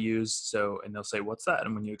verbiage I use. So, and they'll say, what's that?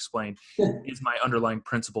 And when you explain, is my underlying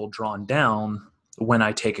principal drawn down when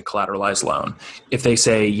I take a collateralized loan? If they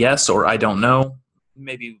say yes or I don't know,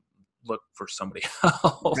 maybe look for somebody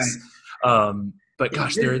else. Right. But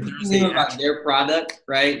gosh, there's about their product,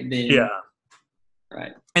 right? Then, yeah,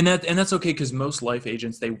 right. And that's okay, because most life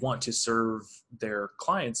agents, they want to serve their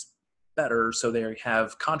clients better, so they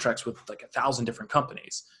have contracts with like 1,000 different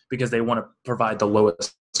companies because they want to provide the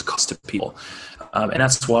lowest cost to people. And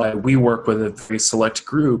that's why we work with a very select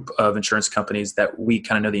group of insurance companies that we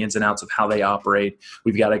kind of know the ins and outs of how they operate.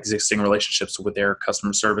 We've got existing relationships with their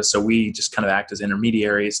customer service. So we just kind of act as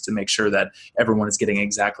intermediaries to make sure that everyone is getting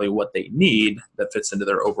exactly what they need that fits into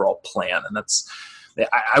their overall plan. And that's,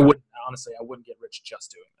 I wouldn't get rich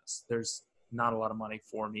just doing this. There's not a lot of money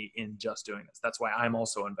for me in just doing this. That's why I'm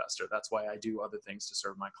also an investor. That's why I do other things to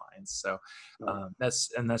serve my clients. So that's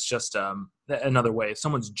just another way. If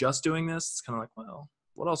someone's just doing this, it's kind of like, well,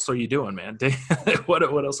 what else are you doing, man? What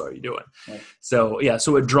else are you doing? Right. So yeah,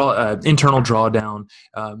 so internal drawdown.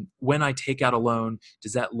 When I take out a loan,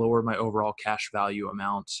 does that lower my overall cash value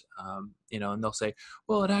amount? And they'll say,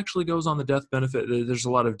 well, it actually goes on the death benefit. There's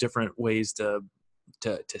a lot of different ways to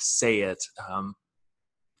say it.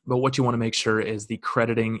 But what you want to make sure is the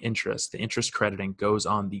interest crediting goes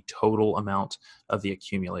on the total amount of the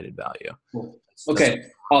accumulated value. Cool. Okay,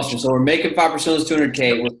 awesome. So we're making 5% of this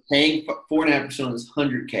 $200K. We're paying 4.5% of this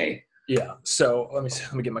 $100K. Yeah. So let me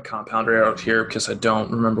get my compounder out here, because I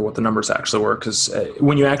don't remember what the numbers actually were. Because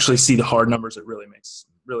when you actually see the hard numbers, it really makes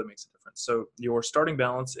a difference. So your starting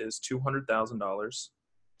balance is $200,000.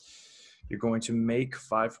 You're going to make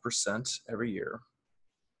 5% every year.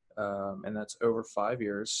 And that's over 5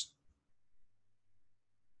 years.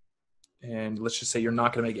 And let's just say you're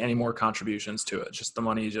not going to make any more contributions to it. Just the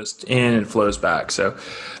money just in and flows back. So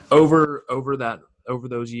over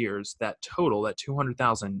those years, that total, that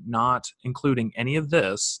 200,000, not including any of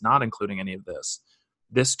this,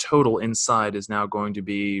 this total inside is now going to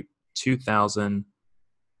be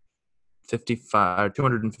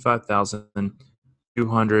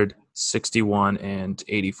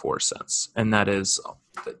 $255,261.84, and that is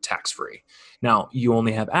tax free. Now you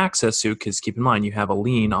only have access to, because keep in mind you have a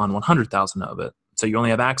lien on 100,000 of it, so you only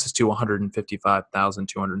have access to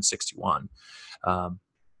 155,261.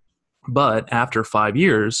 But after 5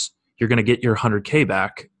 years, you're going to get your 100K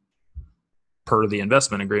back per the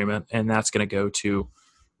investment agreement, and that's going to go to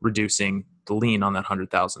reducing the lien on that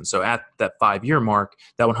 100,000. So at that 5-year mark,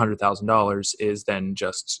 that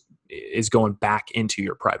 $100,000 is going back into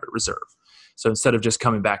your private reserve. So instead of just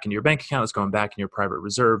coming back into your bank account, it's going back in your private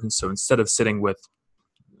reserve. And so instead of sitting with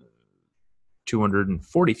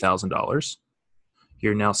 $240,000,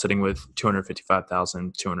 you're now sitting with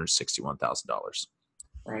 $255,261,000.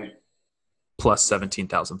 Right. Plus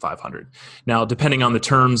 $17,500. Now, depending on the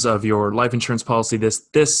terms of your life insurance policy,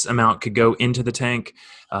 this amount could go into the tank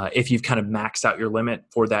if you've kind of maxed out your limit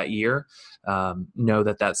for that year. know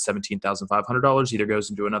that that $17,500 either goes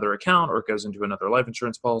into another account, or it goes into another life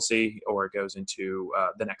insurance policy, or it goes into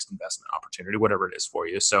the next investment opportunity, whatever it is for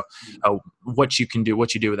you. So what you do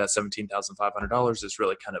with that $17,500 is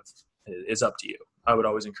really kind of is up to you. I would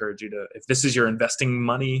always encourage you to, if this is your investing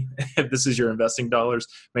money, if this is your investing dollars,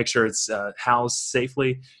 make sure it's housed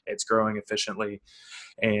safely, it's growing efficiently,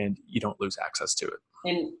 and you don't lose access to it.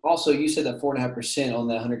 And also, you said that 4.5% on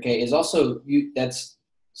that 100K is also that's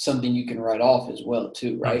something you can write off as well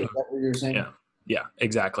too, right? Is that what you're saying? Yeah,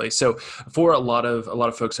 exactly. So for a lot of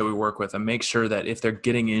folks that we work with, I make sure that if they're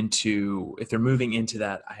moving into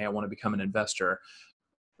that, I want to become an investor,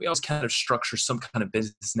 we always kind of structure some kind of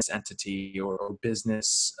business entity or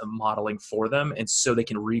business modeling for them, and so they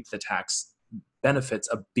can reap the tax benefits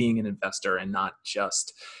of being an investor, and not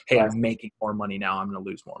just, hey, Right. I'm making more money now, I'm going to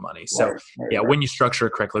lose more money. So right. When you structure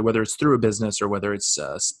it correctly, whether it's through a business or whether it's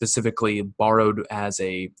specifically borrowed as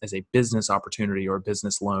a business opportunity or a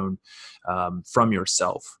business loan from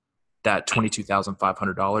yourself, that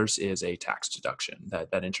 $22,500 is a tax deduction.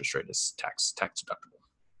 That interest rate is tax deductible,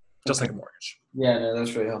 just like a mortgage. Yeah, no,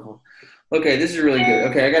 that's really helpful. Okay, this is really good.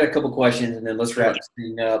 Okay, I got a couple questions, and then let's wrap this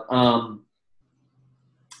thing up.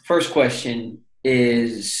 First question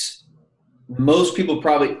is, most people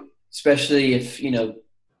probably, especially if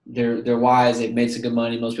they're wise, they've made some good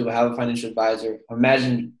money, most people have a financial advisor.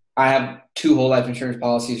 Imagine I have 2 whole life insurance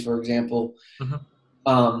policies, for example.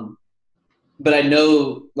 Mm-hmm. But I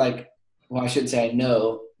know, I shouldn't say I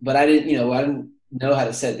know, but I didn't know how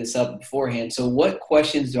to set this up beforehand. So what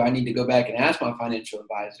questions do I need to go back and ask my financial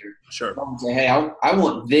advisor? Sure. I say, hey, I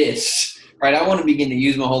want this, right? I want to begin to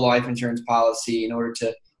use my whole life insurance policy in order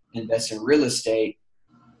to invest in real estate.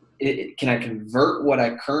 Can I convert what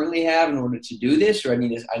I currently have in order to do this, or I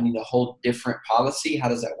need a whole different policy? How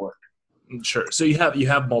does that work? Sure. So you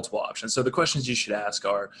have multiple options. So the questions you should ask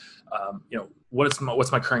are, what's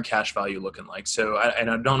my current cash value looking like? So I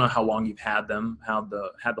don't know how long you've had the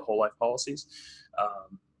whole life policies.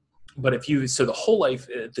 But the whole life,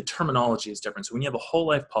 the terminology is different. So when you have a whole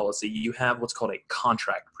life policy, you have what's called a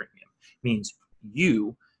contract premium. It means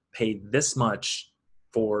you pay this much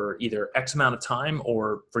for either X amount of time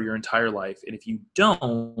or for your entire life. And if you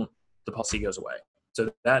don't, the policy goes away.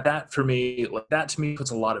 So that to me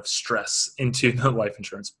puts a lot of stress into the life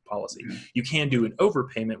insurance policy. Mm-hmm. You can do an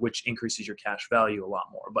overpayment, which increases your cash value a lot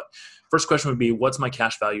more. But first question would be, what's my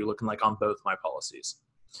cash value looking like on both my policies?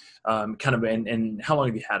 And how long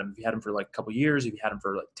have you had them? Have you had them for a couple of years? Have you had them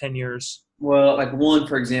for 10 years? Well, one,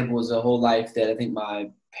 for example, was a whole life that I think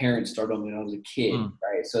my parents started on when I was a kid,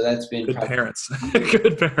 right? So that's been good parents.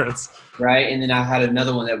 Good parents. Right. And then I had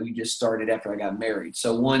another one that we just started after I got married.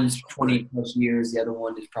 So one's 20 plus years. The other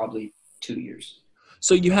one is probably 2 years.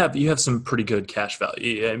 So you have some pretty good cash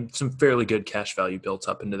value, some fairly good cash value built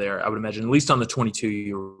up into there. I would imagine, at least on the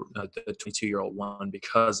 22-year-old one,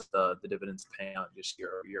 because the dividends pay out just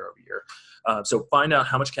year over year. So find out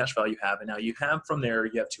how much cash value you have, and now you have from there.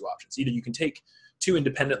 You have 2 options. Either you can take 2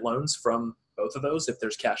 independent loans from both of those if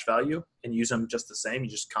there's cash value, and use them just the same. You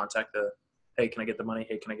just contact hey, can I get the money?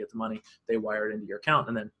 Hey, can I get the money? They wire it into your account,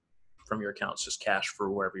 and then from your account, it's just cash for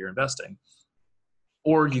wherever you're investing.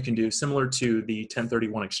 Or you can do similar to the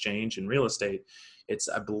 1031 exchange in real estate. It's,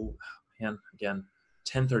 I believe,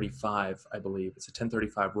 1035, I believe. It's a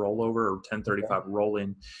 1035 rollover or 1035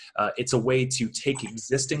 roll-in. It's a way to take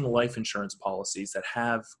existing life insurance policies that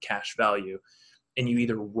have cash value, and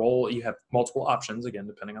you have multiple options, again,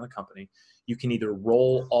 depending on the company. You can either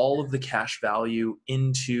roll all of the cash value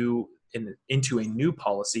into a new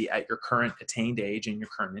policy at your current attained age and your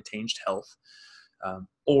current attained health.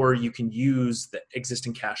 Or you can use the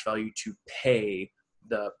existing cash value to pay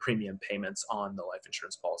the premium payments on the life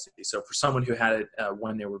insurance policy. So for someone who had it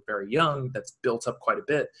when they were very young, that's built up quite a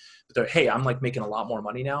bit. But they're, hey, I'm making a lot more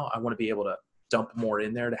money now. I want to be able to dump more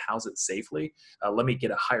in there to house it safely. Let me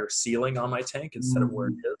get a higher ceiling on my tank instead of where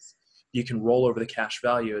it is. You can roll over the cash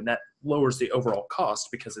value, and that lowers the overall cost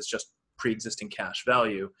because it's just pre-existing cash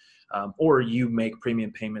value. Or you make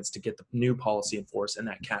premium payments to get the new policy in force, and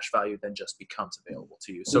that cash value then just becomes available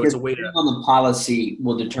to you. So because it's a way to on the policy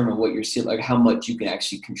will determine what you're seeing, how much you can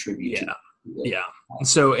actually contribute to. Yeah.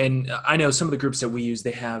 So, and I know some of the groups that we use,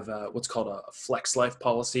 they have what's called a flex life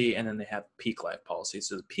policy, and then they have peak life policy.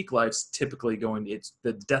 So the peak life's typically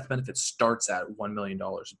the death benefit starts at $1 million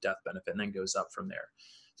of death benefit and then goes up from there.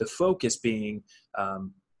 The focus being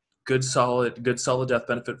good solid death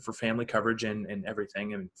benefit for family coverage and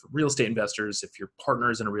everything. And for real estate investors, if your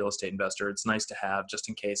partner isn't a real estate investor, it's nice to have just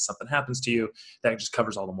in case something happens to you. That just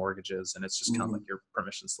covers all the mortgages, and it's just kind of like your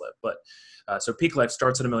permission slip. But so Peak Life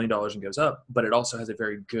starts at $1 million and goes up, but it also has a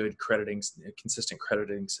very good consistent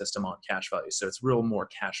crediting system on cash value. So it's real more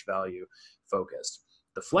cash value focused.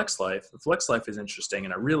 The Flex Life is interesting,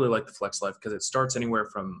 and I really like the Flex Life because it starts anywhere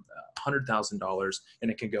from $100,000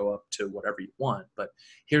 and it can go up to whatever you want. But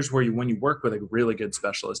here's where when you work with a really good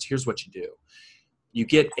specialist, here's what you do.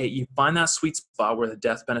 You find that sweet spot where the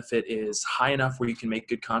death benefit is high enough where you can make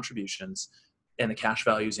good contributions and the cash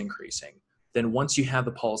value is increasing. Then once you have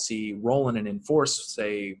the policy rolling and in force,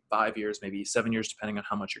 say 5 years, maybe 7 years, depending on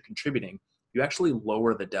how much you're contributing, you actually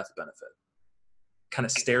lower the death benefit. Kind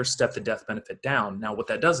of stair step the death benefit down. Now, what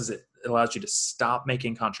that does is it allows you to stop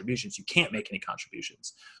making contributions. You can't make any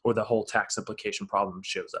contributions or the whole tax implication problem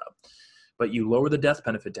shows up. But you lower the death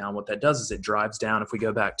benefit down. What that does is it drives down. If we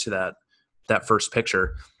go back to that first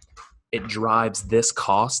picture, it drives this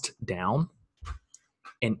cost down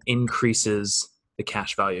and increases the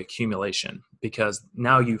cash value accumulation because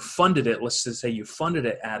now you funded it. Let's just say you funded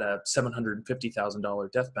it at a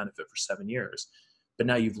 $750,000 death benefit for 7 years, but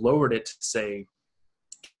now you've lowered it to say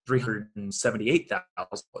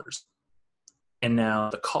 $378,000. And now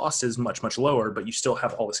the cost is much, much lower, but you still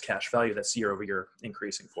have all this cash value that's year over year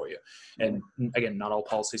increasing for you. And again, not all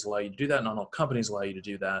policies allow you to do that. Not all companies allow you to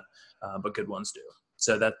do that, but good ones do.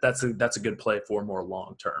 So that's a good play for more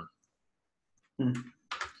long-term.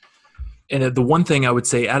 And the one thing I would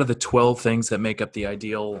say out of the 12 things that make up the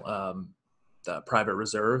ideal the private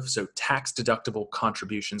reserve, so tax deductible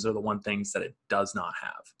contributions are the one things that it does not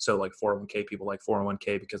have. So like 401k, people like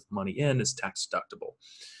 401k because the money in is tax deductible.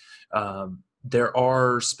 There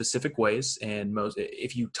are specific ways, and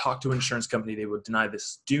if you talk to an insurance company, they would deny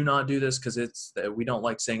this. Do not do this because we don't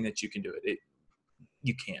like saying that you can do it.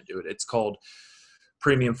 You can't do it. It's called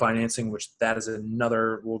premium financing, which that is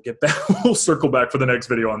another. We'll get back. We'll circle back for the next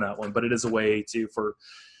video on that one. But it is a way for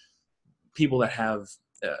people that have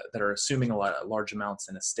that are assuming large amounts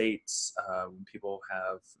in estates. When people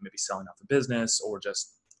have maybe selling off a business or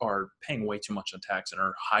just are paying way too much on tax and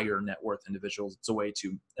are higher net worth individuals, it's a way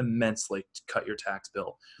to immensely cut your tax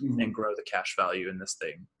bill and grow the cash value in this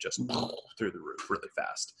thing just through the roof really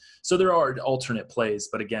fast. So there are alternate plays,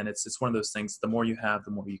 but again, it's one of those things. The more you have,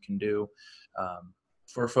 the more you can do.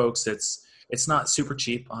 For folks, it's not super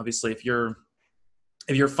cheap. Obviously, if your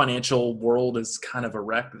financial world is kind of a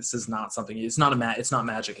wreck, this is not something. It's not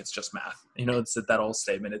magic. It's just math. It's that old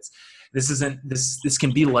statement. This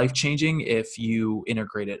can be life changing if you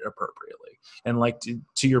integrate it appropriately. And like to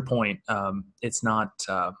your point, it's not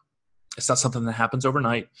something that happens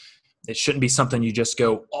overnight. It shouldn't be something you just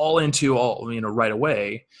go all into right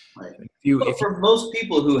away. Right. For most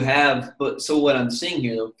people who have, so what I'm seeing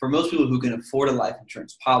here though, for most people who can afford a life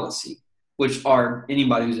insurance policy, which are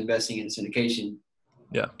anybody who's investing in syndication,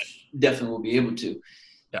 definitely will be able to.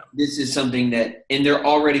 Yeah. This is something that, and they're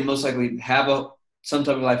already most likely have some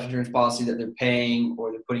type of life insurance policy that they're paying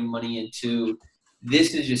or they're putting money into.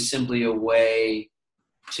 This is just simply a way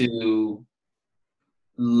to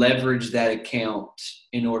leverage that account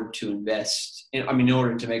in order to invest. In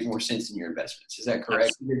order to make more sense in your investments. Is that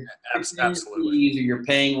correct? Absolutely. Either you're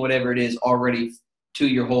paying whatever it is already to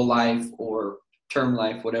your whole life or term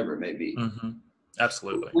life, whatever it may be. Mm-hmm.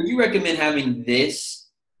 Absolutely. Would you recommend having this?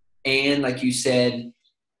 And like you said,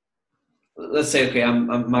 let's say, okay,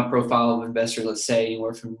 I'm my profile of investor, let's say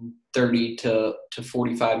anywhere from 30 to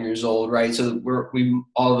 45 years old, right? So we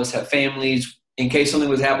all of us have families. In case something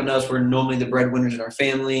was to happen to us, we're normally the breadwinners in our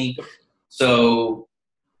family. So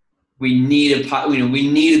we need a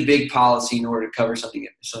big policy in order to cover something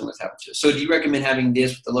if something was to happen to us. So do you recommend having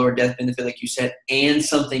this with the lower death benefit, like you said, and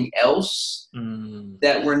something else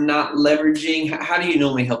that we're not leveraging? How do you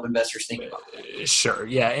normally help investors think about that? Sure.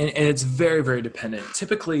 Yeah. And it's very, very dependent.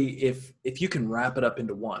 Typically, if you can wrap it up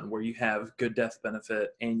into one where you have good death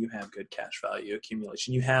benefit and you have good cash value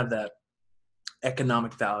accumulation, you have that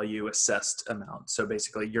economic value assessed amount. So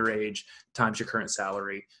basically your age times your current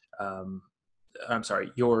salary, the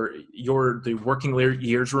working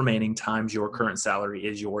years remaining times your current salary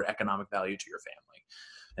is your economic value to your family.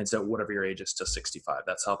 And so whatever your age is to 65,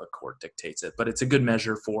 that's how the court dictates it. But it's a good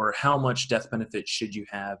measure for how much death benefit should you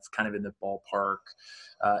have kind of in the ballpark.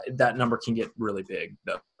 That number can get really big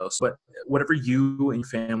though. But whatever you and your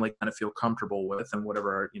family kind of feel comfortable with and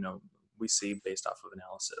whatever, we see based off of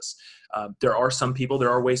analysis. There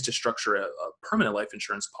are ways to structure a permanent life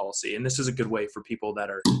insurance policy. And this is a good way for people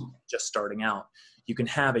that are just starting out. You can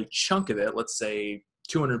have a chunk of it, let's say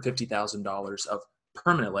 $250,000 of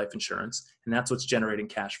permanent life insurance, and that's what's generating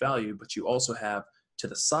cash value. But you also have to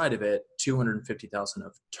the side of it, 250,000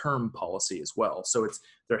 of term policy as well. So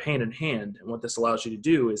they're hand in hand. And what this allows you to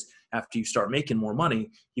do is after you start making more money,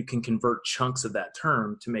 you can convert chunks of that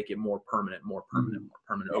term to make it more permanent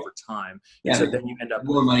over time. Yeah, and so then you end up the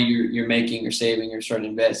more with money you're making or saving or starting to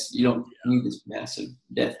invest, you don't need this massive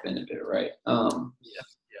death benefit, right?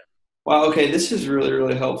 Wow. Okay. This is really,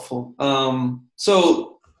 really helpful.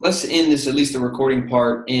 So let's end this, at least the recording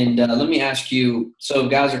part. And let me ask you, so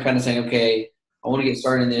guys are kind of saying, okay, I want to get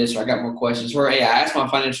started in this, or I got more questions. Or, hey, I asked my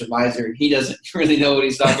financial advisor, and he doesn't really know what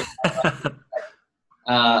he's talking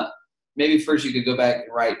about. Maybe first you could go back and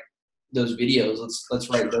write those videos. Let's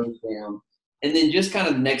write those down. And then just kind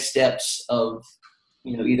of the next steps of,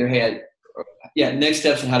 either, next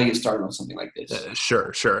steps on how to get started on something like this.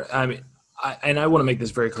 Sure. I mean, I want to make this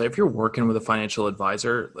very clear. If you're working with a financial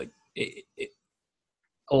advisor, like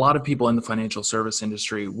a lot of people in the financial service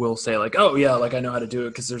industry will say like, oh yeah, like I know how to do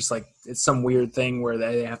it. Cause there's like, it's some weird thing where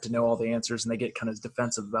they have to know all the answers and they get kind of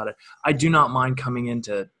defensive about it. I do not mind coming in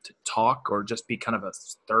to talk or just be kind of a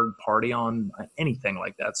third party on anything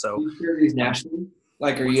like that. So do you share these nationally?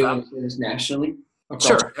 Like, are you able to share this nationally?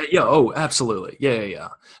 Sure. Yeah. Oh, absolutely. Yeah.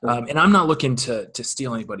 And I'm not looking to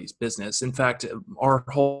steal anybody's business. In fact, our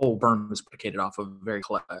whole firm is predicated off of very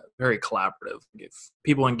collaborative. If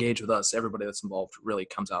people engage with us, everybody that's involved really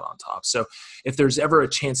comes out on top. So if there's ever a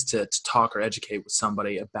chance to talk or educate with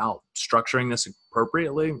somebody about structuring this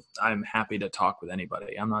appropriately, I'm happy to talk with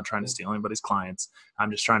anybody. I'm not trying to steal anybody's clients.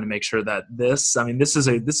 I'm just trying to make sure that this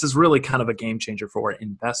is really kind of a game changer for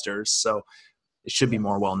investors. So it should be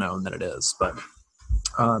more well known than it is, but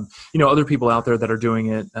other people out there that are doing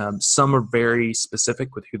it. Some are very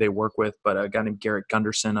specific with who they work with, but a guy named Garrett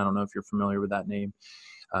Gunderson, I don't know if you're familiar with that name.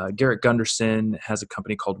 Garrett Gunderson has a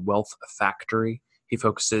company called Wealth Factory. He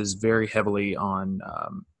focuses very heavily on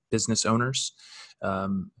business owners. A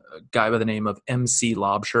guy by the name of MC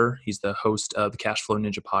Laubscher. He's the host of the Cash Flow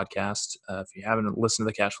Ninja podcast. If you haven't listened to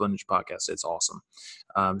the Cash Flow Ninja podcast, it's awesome.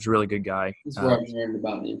 He's a really good guy. This is where I've learned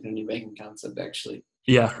about the infinity banking concept, actually.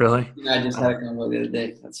 Yeah, really? I just had a convo the other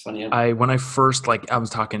day. That's funny. When I first, I was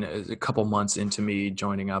talking a couple months into me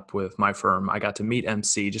joining up with my firm, I got to meet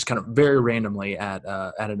MC just kind of very randomly at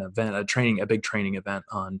an event, a big training event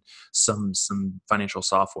on some financial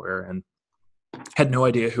software, and had no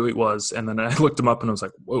idea who he was. And then I looked him up and I was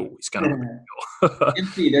like, whoa, he's kind of a big deal.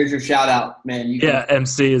 MC, there's your shout out, man.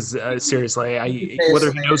 MC is seriously,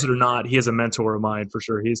 whether he knows it or not, he is a mentor of mine for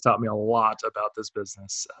sure. He's taught me a lot about this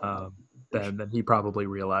business than he probably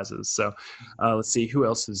realizes. So let's see who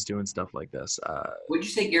else is doing stuff like this. What did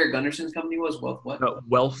you say Garrett Gunderson's company was?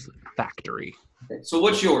 Wealth Factory. Okay. So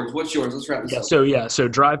what's yours? Let's wrap this up. So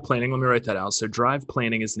Drive Planning, let me write that out. So Drive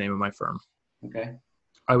Planning is the name of my firm. Okay.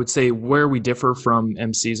 I would say where we differ from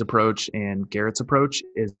MC's approach and Garrett's approach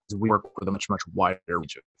is we work with a much, much wider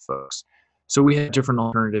range of folks. So we have different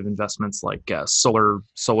alternative investments like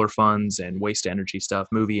solar funds and waste energy stuff,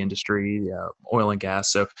 movie industry, oil and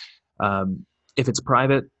gas. So if it's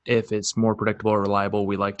private, if it's more predictable or reliable,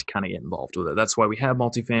 we like to kind of get involved with it. That's why we have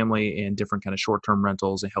multifamily and different kind of short-term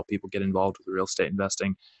rentals and help people get involved with real estate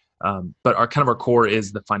investing. But our core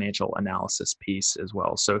is the financial analysis piece as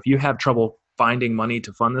well. So if you have trouble finding money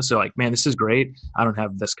to fund this, so like, man, this is great, I don't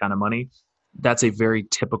have this kind of money. That's a very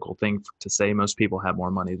typical thing to say. Most people have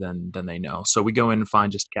more money than they know. So we go in and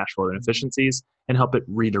find just cash flow inefficiencies and help it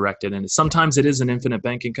redirect it. And sometimes it is an infinite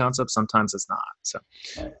banking concept. Sometimes it's not. So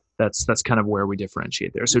that's kind of where we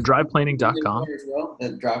differentiate there. So driveplanning.com. As well,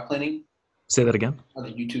 Drive Planning. Say that again. Are the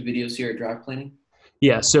YouTube videos here at Drive Planning?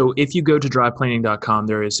 Yeah. So if you go to driveplanning.com,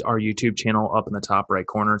 there is our YouTube channel up in the top right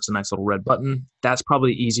corner. It's a nice little red button. That's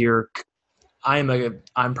probably easier.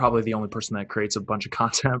 I'm probably the only person that creates a bunch of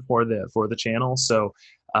content for the channel. So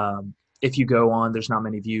if you go on, there's not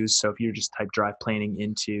many views. So if you just type Drive Planning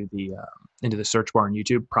into the search bar on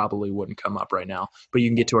YouTube, probably wouldn't come up right now. But you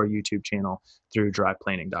can get to our YouTube channel through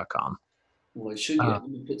driveplanning.com. Well, it should get.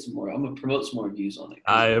 I'm gonna put some more. I'm gonna promote some more views on it.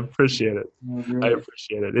 I appreciate it. I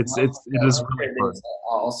appreciate it. It is really fun.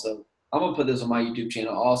 Also, I'm gonna put this on my YouTube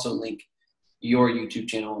channel. I'll also link your YouTube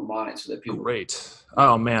channel on mine so that people. Great.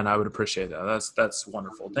 Oh man, I would appreciate that. That's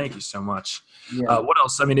wonderful. Thank you so much. Yeah. What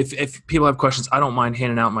else? I mean, if people have questions, I don't mind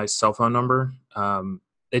handing out my cell phone number.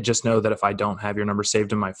 They just know that if I don't have your number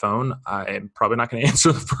saved in my phone, I'm probably not going to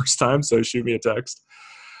answer the first time. So shoot me a text.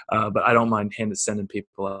 But I don't mind sending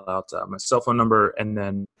people out my cell phone number, and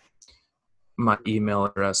then my email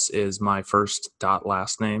address is my first dot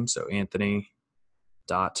last name, so Anthony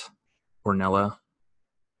Ornella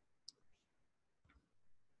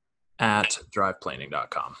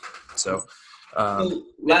 @driveplanning.com. So So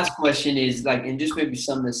last question is like, and just maybe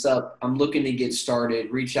sum this up. I'm looking to get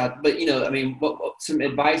started, reach out, but I mean, some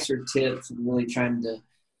advice or tips and really trying to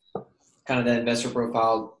kind of that investor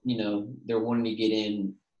profile, they're wanting to get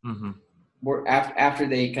in. Mm-hmm. After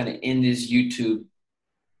they kind of end this YouTube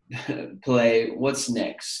play, what's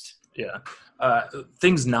next? Yeah.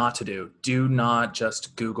 Things not to do. Do not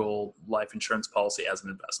just Google life insurance policy as an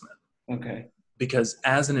investment. Okay. Because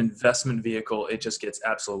as an investment vehicle, it just gets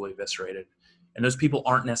absolutely eviscerated. And those people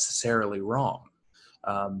aren't necessarily wrong.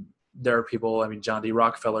 There are people, I mean, John D.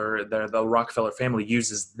 Rockefeller, the Rockefeller family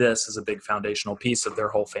uses this as a big foundational piece of their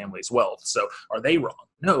whole family's wealth. So are they wrong?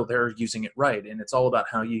 No, they're using it right. And it's all about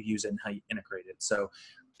how you use it and how you integrate it. So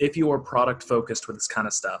if you are product focused with this kind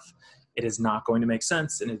of stuff, it is not going to make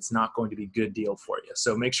sense and it's not going to be a good deal for you.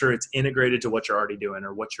 So make sure it's integrated to what you're already doing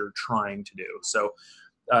or what you're trying to do. So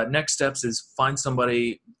next steps is find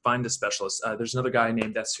a specialist. There's another guy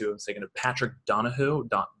named, that's who I'm thinking of, Patrick Donahoe.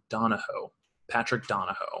 Patrick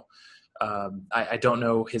Donahoe. I don't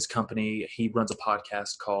know his company. He runs a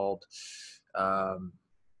podcast called, oh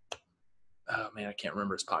man, I can't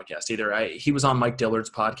remember his podcast either. He was on Mike Dillard's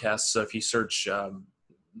podcast. So if you search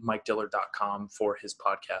MikeDillard.com for his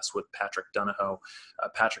podcast with Patrick Donahoe,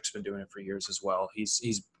 Patrick's been doing it for years as well.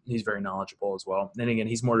 He's very knowledgeable as well. And again,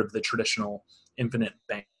 he's more of the traditional infinite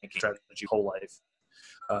banking strategy whole life.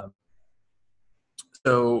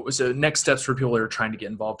 So next steps for people that are trying to get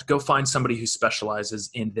involved, go find somebody who specializes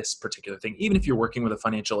in this particular thing. Even if you're working with a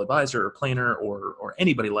financial advisor or planner or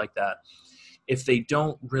anybody like that, if they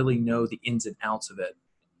don't really know the ins and outs of it,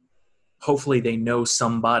 hopefully they know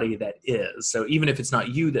somebody that is. So even if it's not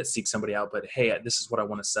you that seeks somebody out, but hey, this is what I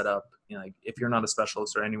want to set up. Like if you're not a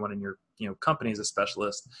specialist or anyone in your company is a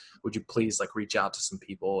specialist, would you please like reach out to some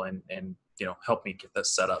people and help me get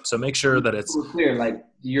this set up. So make sure that it's clear, like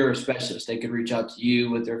you're a specialist. They could reach out to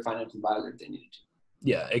you with their financial advisor if they needed to.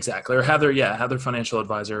 Yeah, exactly. Or have their financial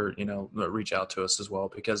advisor, reach out to us as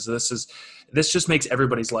well, because this just makes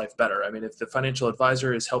everybody's life better. I mean, if the financial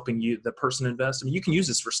advisor is helping you, the person invest, I mean, you can use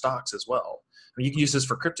this for stocks as well. I mean, you can use this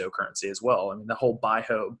for cryptocurrency as well. I mean, the whole buy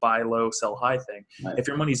low, sell high thing. Right. If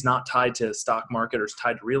your money's not tied to stock market or it's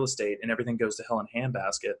tied to real estate and everything goes to hell in a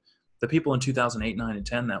handbasket, the people in 2008, 9, and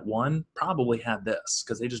 10 that won probably had this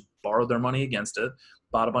because they just borrowed their money against it,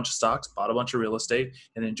 bought a bunch of stocks, bought a bunch of real estate,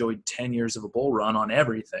 and enjoyed 10 years of a bull run on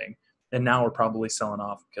everything. And now we're probably selling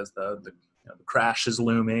off because the crash is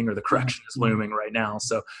looming or the correction is looming right now.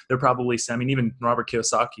 So they're probably, I mean, even Robert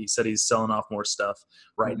Kiyosaki said he's selling off more stuff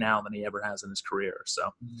right now than he ever has in his career. So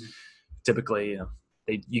typically,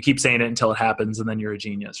 you keep saying it until it happens and then you're a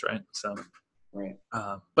genius, right? So. Right.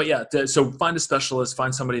 But yeah, so find a specialist,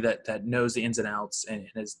 find somebody that knows the ins and outs and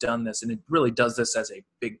has done this, and it really does this as a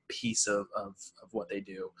big piece of what they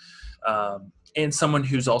do. And someone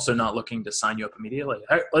who's also not looking to sign you up immediately.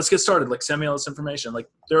 All right, let's get started. Like, send me all this information. Like,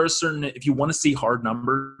 there are certain, if you want to see hard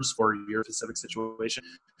numbers for your specific situation,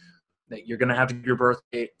 that you're going to have to give your birth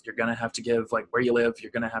date, you're going to have to give like where you live,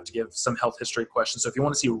 you're going to have to give some health history questions. So if you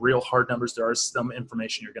want to see real hard numbers, there are some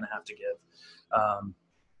information you're going to have to give.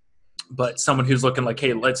 But someone who's looking like,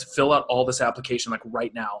 hey, let's fill out all this application like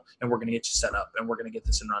right now, and we're going to get you set up, and we're going to get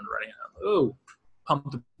this in run ready. Oh,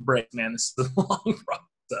 pump the brakes, man. This is a long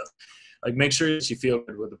process. Like, make sure that you feel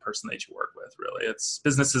good with the person that you work with, really.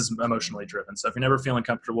 Business is emotionally driven. So if you're never feeling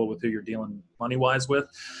comfortable with who you're dealing money-wise with,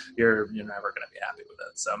 you're never going to be happy with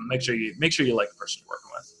it. So make sure you like the person you're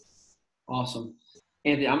working with. Awesome.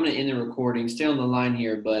 Anthony, I'm going to end the recording. Stay on the line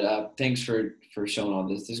here, but thanks for showing all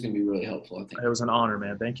this. This is going to be really helpful, I think. It was an honor,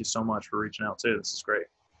 man. Thank you so much for reaching out, too. This is great.